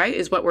 right,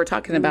 is what we're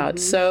talking about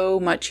so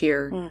much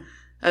here.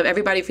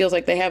 Everybody feels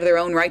like they have their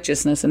own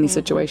righteousness in this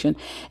situation,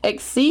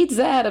 "exceeds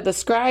that of the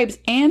scribes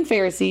and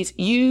Pharisees,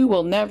 you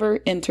will never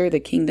enter the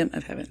kingdom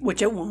of heaven."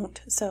 Which it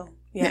won't. So,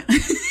 yeah.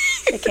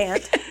 It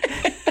can't.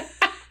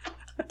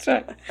 That's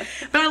right.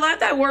 But I love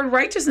that word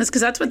righteousness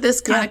because that's what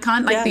this kind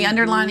of yeah. the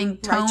underlining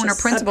tone or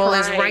Righteous. principle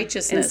is Pride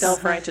righteousness. and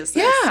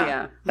self-righteousness. Yeah.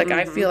 Yeah. Like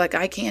I feel like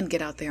I can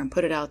get out there and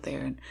put it out there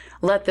and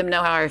let them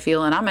know how I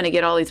feel. And I'm going to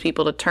get all these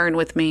people to turn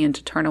with me and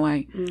to turn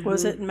away. What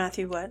was it in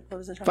Matthew? What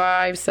was it?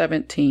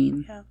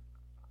 5:17. Yeah.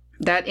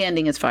 That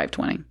ending is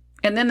 5:20.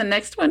 And then the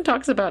next one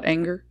talks about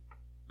anger.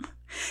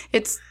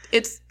 It's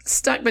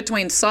stuck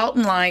between salt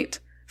and light,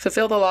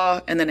 fulfill the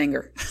law, and then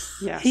anger.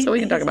 Yeah. So we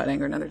can talk about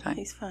anger another time.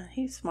 He's fun.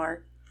 He's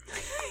smart.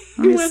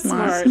 He was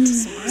smart.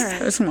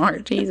 So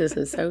smart. Jesus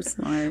is so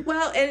smart.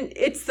 Well, and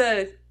it's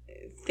the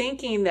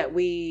thinking that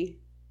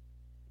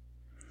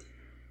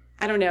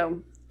I don't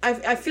know.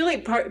 I feel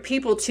like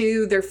people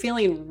too, they're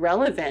feeling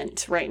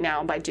relevant right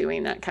now by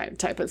doing that kind of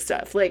type of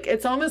stuff. Like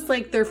it's almost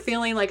like they're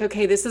feeling like,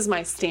 okay, this is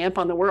my stamp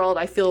on the world.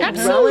 I feel relevant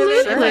if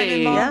I'm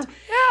Absolutely. involved.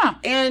 Yeah.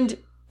 And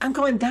I'm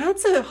going,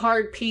 that's a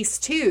hard piece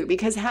too,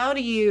 because how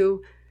do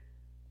you,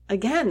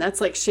 again,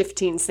 that's like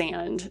shifting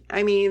sand.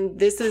 I mean,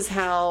 this is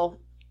how,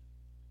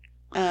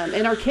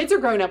 and our kids are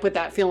growing up with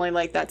that feeling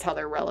like that's how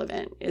they're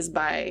relevant is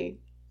by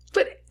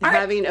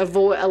having a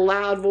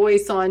loud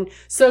voice on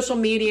social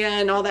media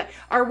and all that.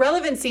 Our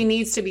relevancy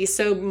needs to be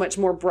so much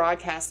more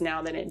broadcast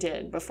now than it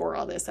did before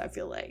all this, I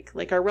feel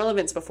like our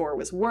relevance before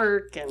was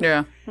work and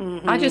Yeah.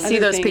 I just see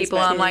Other those things, people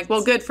but and I'm like,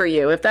 well, good for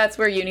you. If that's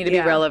where you need to be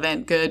Yeah.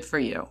 relevant, good for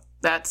you.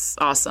 That's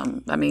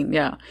awesome. I mean,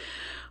 yeah,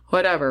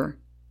 whatever.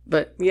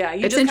 But yeah,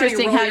 you it's just kinda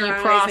interesting roll how your you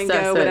eyes process and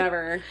go, it.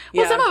 whatever.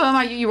 Well, Yeah. some of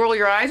them you roll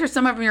your eyes, or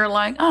some of them you're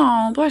like,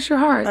 oh, bless your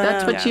heart.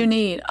 That's what Yeah. you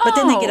need. But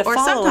then they get a or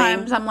following.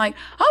 sometimes I'm like,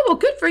 oh, well,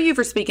 good for you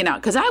for speaking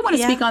out because I want to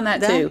Yeah, speak on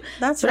that too.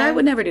 that's but I right.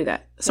 would never do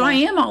that. So I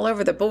am all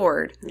over the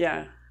board.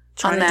 Yeah.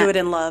 Trying on to that. do it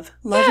in love.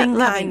 Loving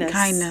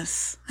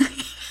kindness.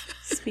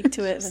 Speak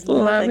to it with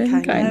Loving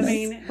loving kindness.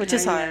 kindness. Which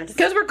is hard.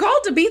 Because we're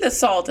called to be the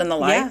salt and the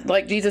light, Yeah.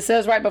 like Jesus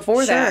says right before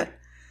Sure. that.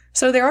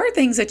 So there are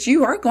things that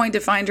you are going to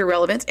find your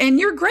relevance, and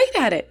you're great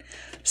at it.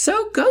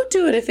 So go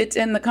do it if it's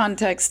in the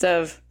context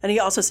of And he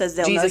also says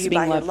they'll Jesus know you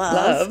by being your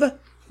love. love.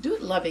 Do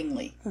it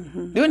lovingly.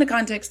 Do it in the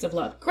context of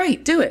love.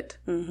 Great, do it.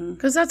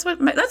 Because that's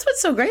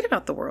what's so great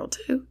about the world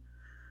too.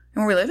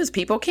 And where we live is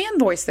people can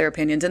voice their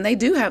opinions, and they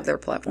do have their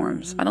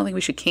platforms. I don't think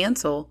we should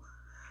cancel,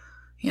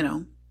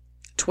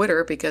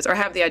 Twitter or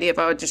have the idea of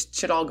it just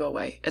should all go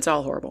away. It's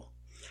all horrible.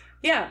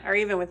 Yeah, or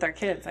even with our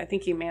kids. I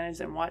think you manage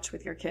and watch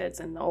with your kids,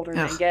 and the older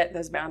they get,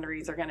 those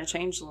boundaries are going to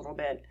change a little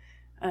bit.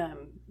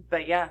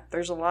 But yeah,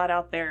 there's a lot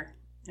out there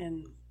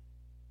in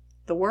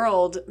the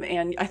world,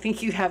 and I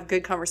think you have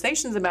good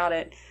conversations about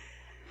it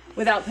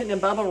without putting a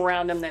bubble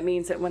around them. That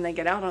means that when they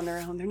get out on their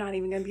own, they're not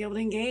even going to be able to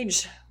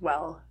engage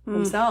well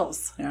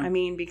themselves. Yeah. I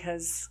mean,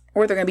 because...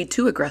 Or they're going to be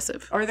too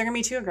aggressive Or they're going to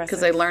be too aggressive.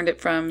 because they learned it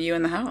from you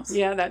in the house.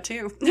 Yeah, that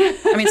too.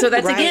 I mean, so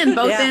that's Right. again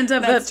both Yeah. ends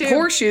of That's the true.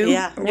 horseshoe,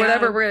 Yeah. or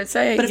whatever Yeah. we're going to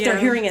say. But if they're Yeah.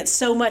 hearing it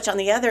so much on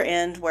the other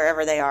end,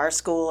 wherever they are,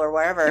 school or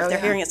wherever, if they're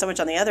yeah. hearing it so much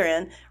on the other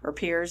end or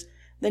peers,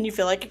 then you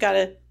feel like you got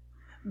to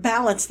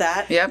balance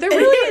that. Yep. There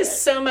really is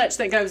so much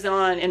that goes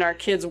on in our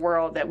kids'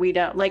 world that we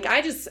don't like.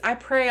 I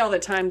pray all the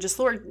time, just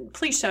Lord,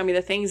 please show me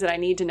the things that I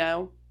need to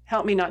know.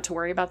 Help me not to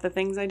worry about the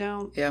things I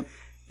don't. Yep.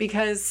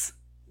 Because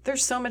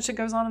there's so much that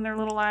goes on in their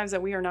little lives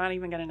that we are not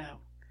even going to know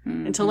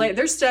until later.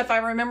 There's stuff I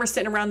remember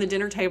sitting around the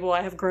dinner table.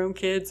 I have grown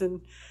kids,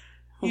 and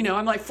You know,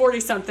 I'm like 40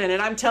 something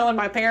and I'm telling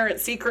my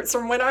parents secrets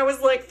from when I was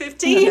like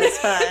 15. That's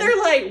fun. They're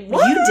like,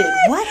 what? You did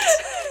what?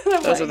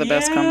 Those are the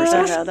best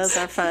conversations. I know, those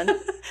are fun.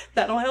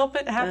 That'll help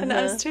it happen to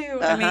us too.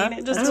 I mean,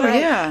 it just Oh,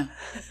 yeah.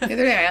 The other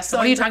day I asked them,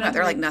 what are you talking about?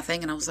 They're like,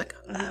 nothing. And I was like,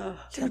 oh,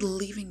 they're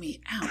leaving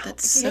me out.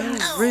 That's so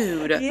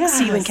rude. Yes.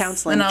 See you in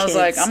counseling, And I was kids.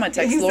 like, I'm going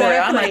to text Laura.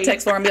 I'm going to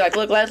text Laura and be like,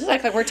 look, let's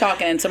act like we're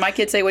talking. And so my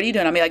kids say, what are you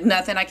doing? I'll be like,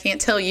 nothing. I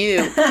can't tell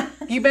you.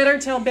 You better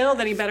tell Bill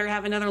that he better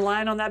have another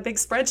line on that big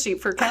spreadsheet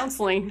for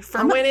counseling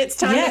for when it's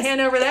time to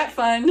hand over that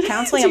fund.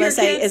 Counseling, I'm going to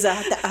say, is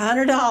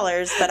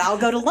 $100, but I'll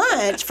go to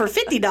lunch for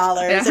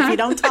 $50 if you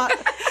don't talk.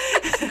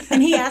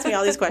 And he asked me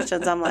all these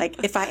questions. I'm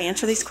like, if I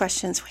answer these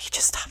questions, will you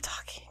just stop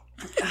talking?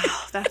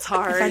 Oh, that's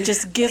hard. If I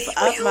just give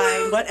up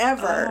my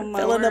whatever,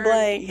 fill in the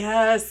blank.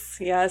 Yes.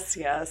 What's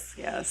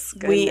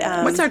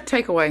our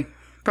takeaway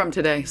from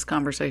today's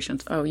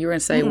conversations? Oh, you were going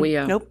to say we...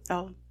 Nope,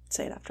 I'll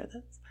say it after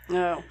this.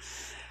 No.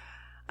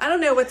 I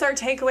don't know. What's our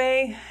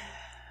takeaway?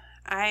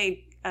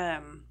 I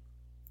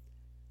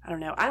don't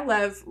know. I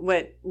love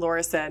what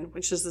Laura said,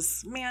 which is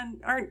this,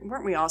 man,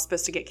 weren't we all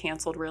supposed to get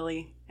canceled,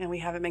 really? And we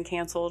haven't been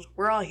canceled.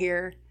 We're all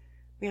here.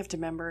 We have to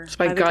remember. It's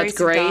by God's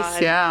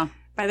grace, yeah.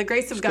 By the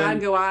grace of God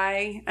go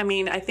I. I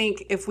mean, I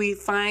think if we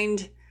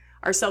find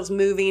ourselves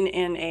moving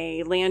in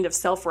a land of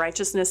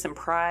self-righteousness and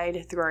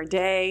pride through our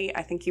day,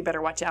 I think you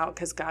better watch out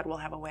because God will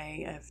have a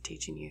way of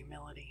teaching you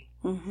humility.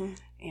 Mm-hmm.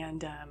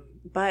 And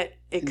but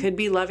it could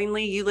be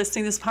lovingly you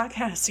listening to this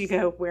podcast. You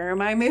go, where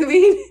am I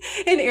moving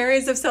in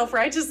areas of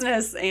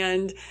self-righteousness?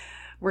 And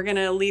we're going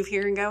to leave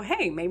here and go,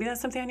 hey, maybe that's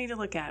something I need to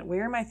look at.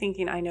 Where am I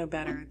thinking I know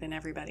better than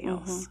everybody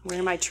else? Where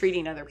am I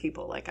treating other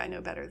people like I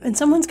know better than And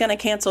someone's going to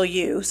cancel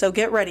you, so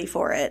get ready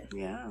for it.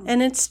 Yeah.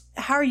 And it's,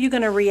 how are you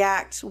going to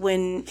react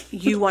when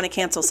you want to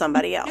cancel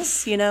somebody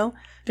else, you know?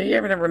 Do you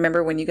ever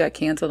remember when you got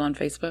canceled on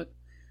Facebook?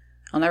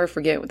 I'll never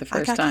forget what the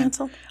first I got time.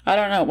 canceled? I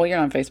don't know. Well, you're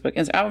on Facebook.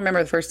 And I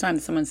remember the first time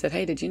someone said,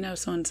 hey, did you know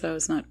so-and-so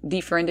is not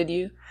defriended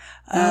you?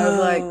 And I was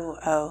like,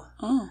 oh.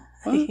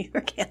 Well, You were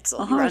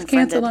canceled. You I were was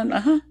canceled.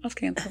 unfriended. I was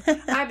canceled.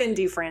 I've been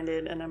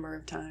defriended a number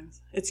of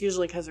times. It's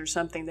usually because there's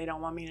something they don't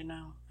want me to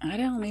know. I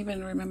don't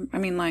even remember. I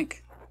mean,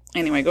 like,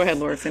 anyway, go ahead,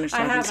 Laura. Finish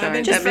talking. I've Sorry.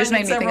 been That just made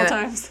defriended me think several of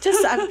that.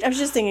 times. I was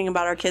just thinking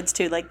about our kids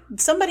too. Like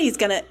someone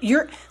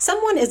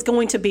is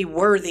going to be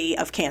worthy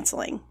of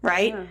canceling,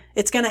 right? Yeah.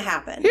 It's going to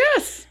happen.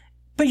 Yes.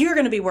 But you're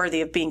going to be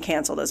worthy of being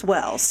canceled as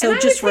well. So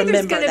And just I would say remember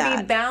there's going to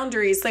that. be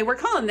boundaries. Like we're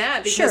calling that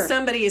because Sure.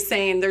 somebody is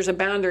saying there's a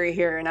boundary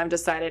here, and I've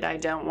decided I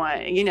don't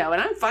want, and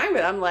I'm fine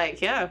with it. I'm like,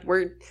 yeah,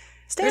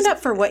 Stand up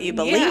for what you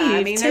believe. Yeah,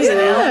 I mean, too. there's an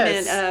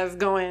element of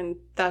going,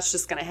 that's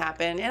just going to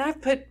happen. And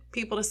I've put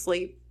people to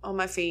sleep on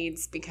my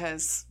feeds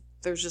because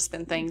there's just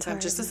been things I've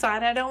just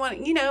decided I don't want,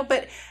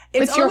 but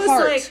it's your almost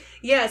heart. like,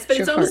 yes, but It's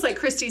it's your almost heart. like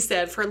Christy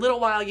said, for a little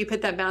while you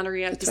put that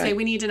boundary up to say right.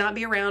 we need to not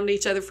be around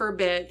each other for a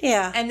bit.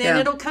 Yeah. And then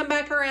Yeah. it'll come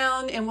back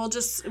around and we'll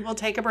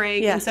take a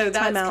break. Yeah, And so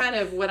time that's out. kind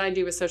of what I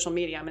do with social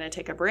media. I'm going to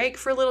take a break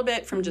for a little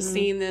bit from just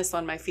seeing this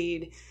on my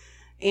feed.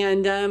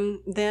 And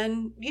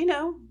then,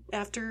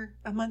 after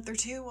a month or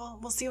two,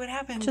 we'll see what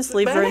happens. Just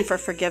leave But room for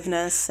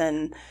forgiveness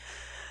and,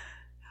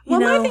 my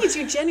thing is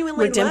you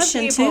genuinely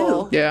redemption, love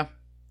people. too. Yeah.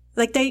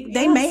 like they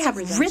Yes, may have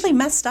redemption. really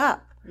messed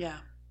up. Yeah.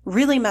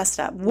 Really messed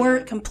up. Were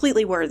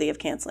completely worthy of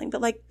canceling.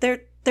 But like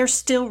there's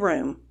still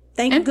room.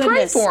 Thank And pray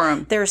goodness for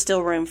 'em. there is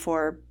still room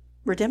for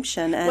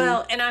redemption and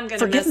And I'm going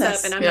to mess forgiveness.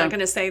 up, and I'm Yeah. not going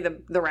to say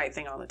the right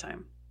thing all the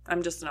time.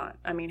 I'm just not.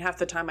 I mean, half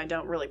the time I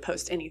don't really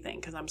post anything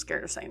because I'm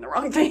scared of saying the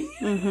wrong thing.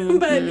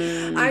 But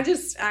we're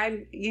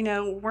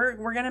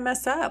going to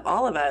mess up,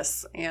 all of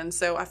us. And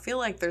so I feel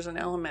like there's an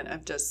element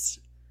of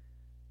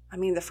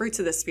the fruits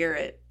of the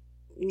Spirit,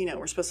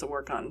 we're supposed to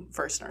work on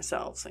first in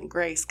ourselves, and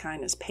grace,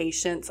 kindness,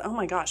 patience. Oh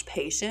my gosh,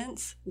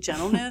 patience,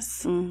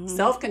 gentleness,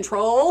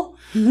 self-control.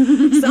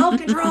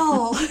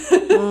 Self-control.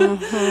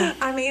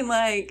 I mean,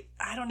 I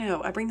don't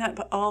know. I bring that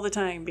up all the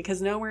time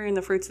because nowhere in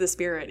the fruits of the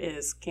Spirit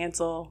is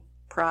cancel,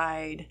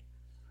 pride,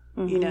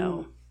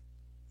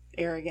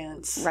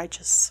 arrogance,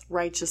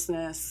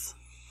 righteousness.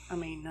 I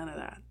mean, none of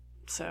that.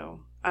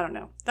 So I don't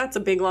know. That's a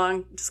big,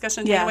 long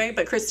discussion Yeah. takeaway.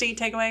 But Christy,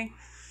 takeaway?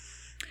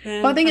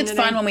 Well, I think it's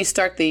fun when we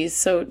start these.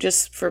 So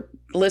just for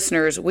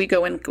listeners, we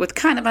go in with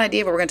kind of an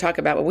idea of what we're going to talk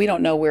about, but we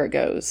don't know where it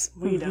goes.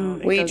 We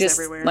don't. It We goes just,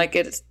 everywhere. like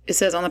it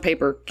says on the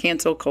paper,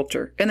 cancel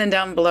culture. And then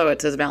down below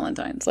it says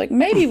Valentine's. Like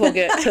maybe we'll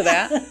get to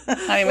that.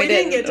 I mean, we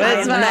didn't get to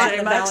That's that. fine. not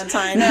a much.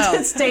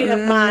 Valentine's state of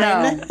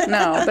mind.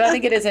 No. But I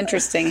think it is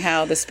interesting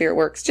how the Spirit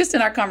works just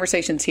in our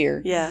conversations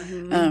here. Yeah.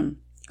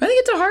 I think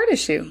it's a heart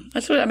issue.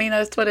 That's what it.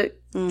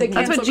 the That's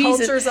cancel what Jesus-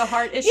 culture is a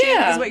heart issue,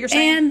 Yeah. is what you're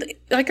saying?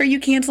 And are you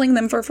canceling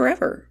them for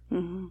forever?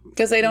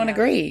 Because they don't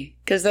agree.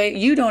 Because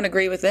you don't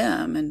agree with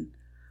them. And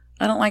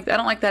I don't like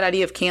that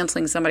idea of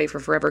canceling somebody for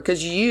forever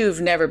because you've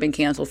never been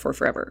canceled for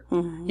forever.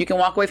 You can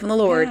walk away from the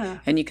Lord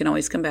and you can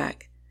always come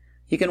back.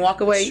 You can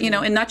walk away,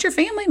 and not your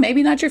family,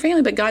 maybe not your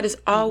family, but God is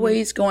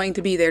always going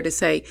to be there to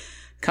say,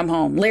 come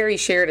home. Larry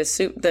shared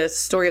the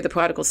story of the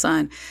prodigal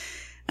son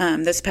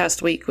this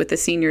past week with the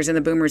seniors and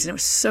the boomers, and it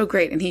was so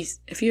great. And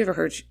if you ever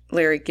heard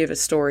Larry give a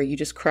story, you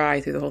just cry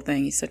through the whole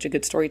thing. He's such a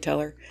good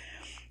storyteller.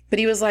 But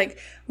he was like,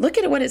 look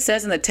at what it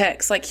says in the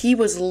text. Like he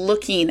was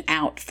looking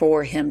out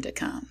for him to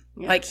come.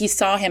 Yeah. Like he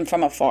saw him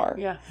from afar.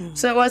 Yeah.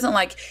 So it wasn't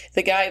like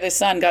the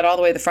son got all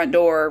the way to the front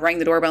door, rang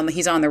the doorbell, and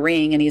he's on the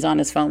ring and he's on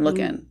his phone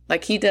looking.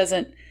 Like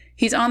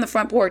he's on the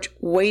front porch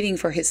waiting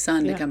for his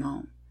son to come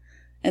home.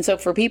 And so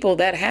for people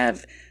that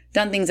have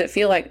done things that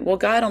feel like, well,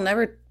 God will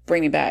never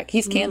bring me back.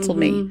 He's canceled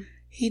me.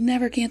 He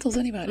never cancels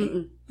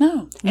anybody.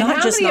 No. And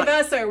how many of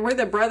us we're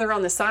the brother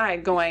on the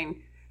side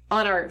going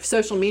on our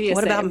social media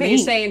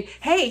saying,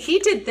 hey, he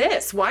did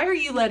this. Why are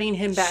you letting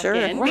him back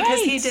in? Right.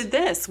 Because he did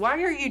this.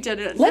 Why are you did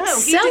it?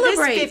 Let's he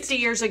celebrate. did this 50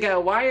 years ago.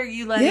 Why are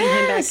you letting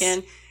him back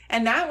in?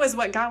 And that was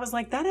what God was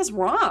like, that is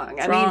wrong.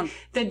 I mean,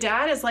 the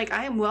dad is like,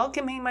 I am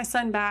welcoming my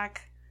son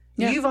back.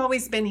 Yeah. You've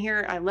always been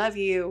here. I love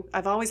you.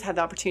 I've always had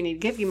the opportunity to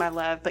give you my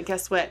love. But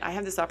guess what? I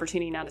have this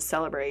opportunity now to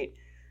celebrate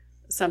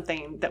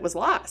something that was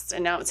lost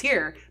and now it's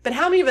here. But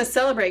how many of us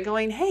celebrate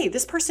going, hey,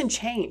 this person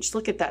changed.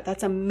 Look at that.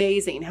 That's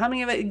amazing. How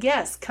many of it?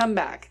 Yes, come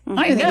back.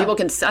 I think people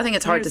can. I think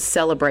it's hard to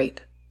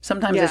celebrate.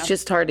 Sometimes it's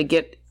just hard to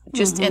get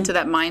into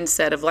that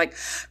mindset of like,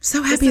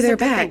 so happy they're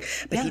back.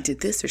 But he did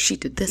this or she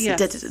did this.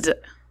 Yes.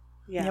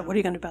 Yeah. What are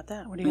you going to do about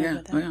that? What are you going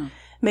to do about that?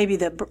 Maybe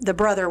the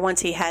brother, once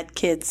he had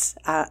kids,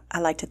 I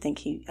like to think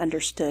he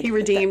understood. He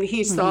redeemed.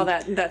 He saw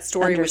that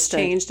story was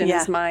changed in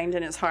his mind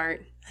and his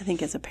heart. I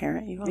think as a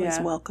parent, you always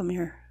welcome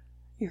your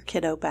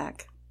kiddo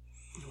back.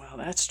 Well,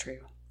 that's true.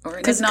 Or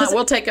if not,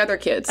 we'll take other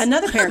kids.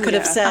 Another parent could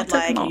have said,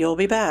 like, you'll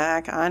be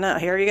back. I know,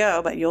 here you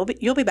go, but you'll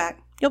be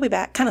back. You'll be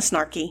back. Kind of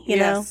snarky, you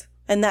know?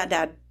 And that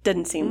dad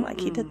didn't seem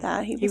like he did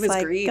that. He was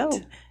like, grieved.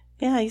 Go.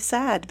 Yeah, he's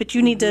sad. But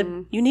you need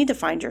to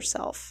find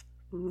yourself.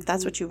 If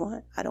that's what you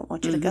want. I don't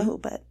want you to go,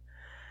 but.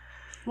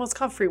 Well, it's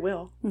called free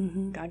will.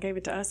 God gave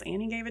it to us,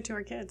 and He gave it to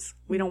our kids.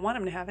 We don't want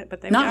them to have it,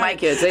 but they not my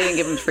kids. They didn't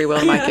give them free will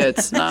to my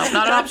kids. No,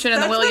 not an option in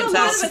the Williams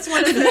house. That's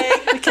what a lot of us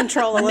want to say. We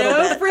control a little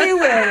bit. No free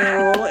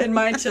will in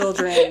my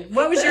children.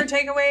 What was your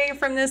takeaway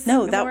from this?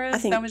 No, I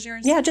think that was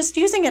yours. Yeah, just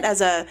using it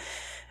as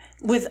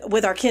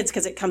with our kids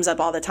because it comes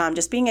up all the time.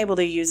 Just being able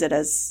to use it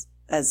as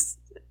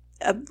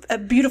a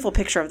beautiful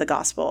picture of the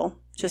gospel.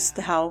 Just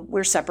how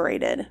we're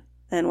separated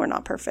and we're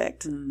not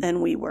perfect,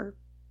 and we were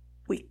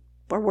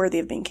worthy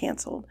of being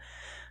canceled.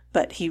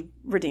 But He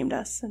redeemed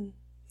us. And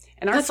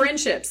our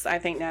friendships, I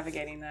think,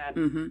 navigating that.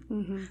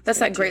 That's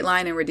that great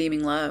line in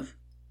Redeeming Love.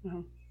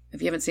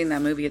 If you haven't seen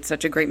that movie, it's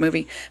such a great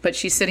movie. But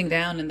she's sitting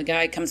down and the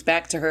guy comes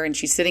back to her and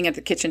she's sitting at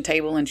the kitchen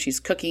table and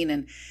she's cooking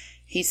and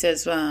he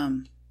says,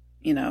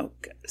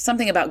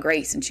 something about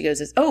grace. And she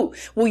goes, oh,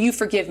 will you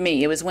forgive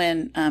me? It was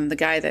when the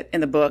guy that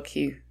in the book,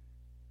 he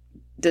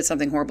did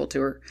something horrible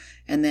to her.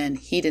 And then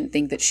he didn't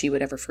think that she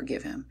would ever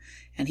forgive him.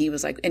 And he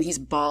was like, and he's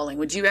bawling,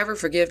 would you ever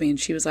forgive me? And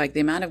she was like, the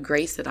amount of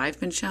grace that I've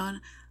been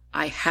shown,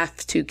 I have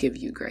to give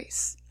you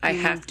grace. I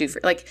have to.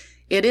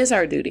 It is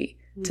our duty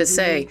to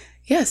say,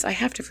 yes, I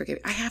have to forgive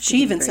you. I have to. She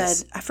even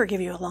said, I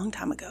forgive you a long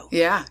time ago.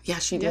 Yeah. Yeah,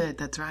 she did.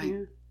 That's right.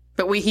 Yeah.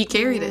 But he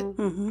carried it.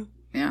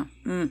 Yeah.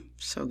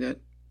 So good.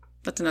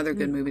 That's another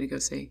good movie to go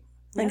see.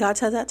 And God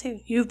said that too.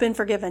 You've been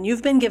forgiven.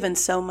 You've been given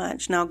so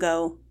much. Now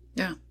go.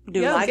 Yeah.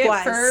 Do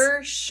likewise. For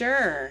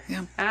sure.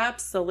 Yeah.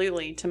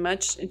 Absolutely. To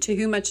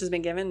whom much has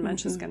been given,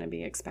 much is going to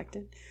be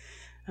expected.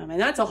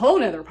 And that's a whole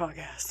nother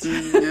podcast.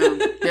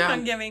 Yeah.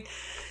 On giving.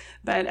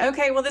 But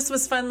okay, well, this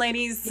was fun,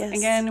 ladies. Yes.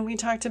 Again, we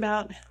talked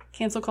about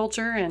cancel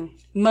culture and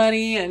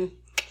money and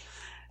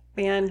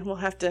man, we'll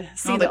have to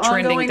see the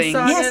ongoing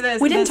saga.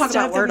 Yes, we didn't talk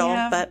about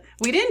Wordle, but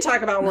we didn't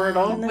talk about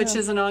Wordle, which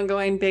is an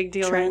ongoing big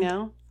deal right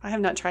now. I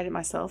have not tried it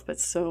myself, but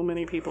so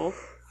many people.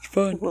 It's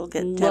fun.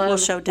 We'll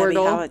show Debbie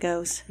how it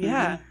goes.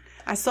 Yeah.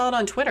 I saw it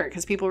on Twitter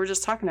because people were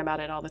just talking about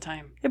it all the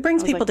time. It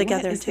brings people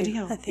together too.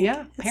 I think.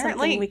 Yeah,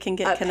 apparently we can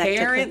get connected.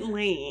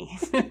 Apparently,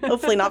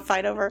 hopefully not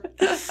fight over.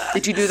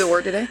 Did you do the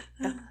word today?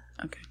 Yeah.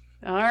 Okay.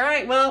 All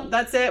right. Well,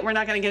 that's it. We're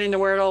not going to get into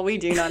Wordle. We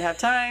do not have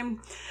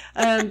time.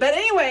 But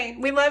anyway,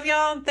 we love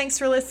y'all. Thanks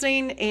for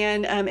listening.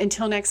 And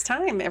until next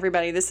time,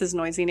 everybody. This is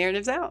Noisy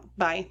Narratives out.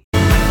 Bye.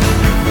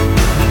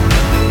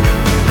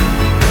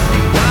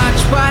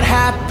 Watch what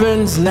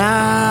happens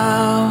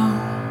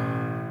now.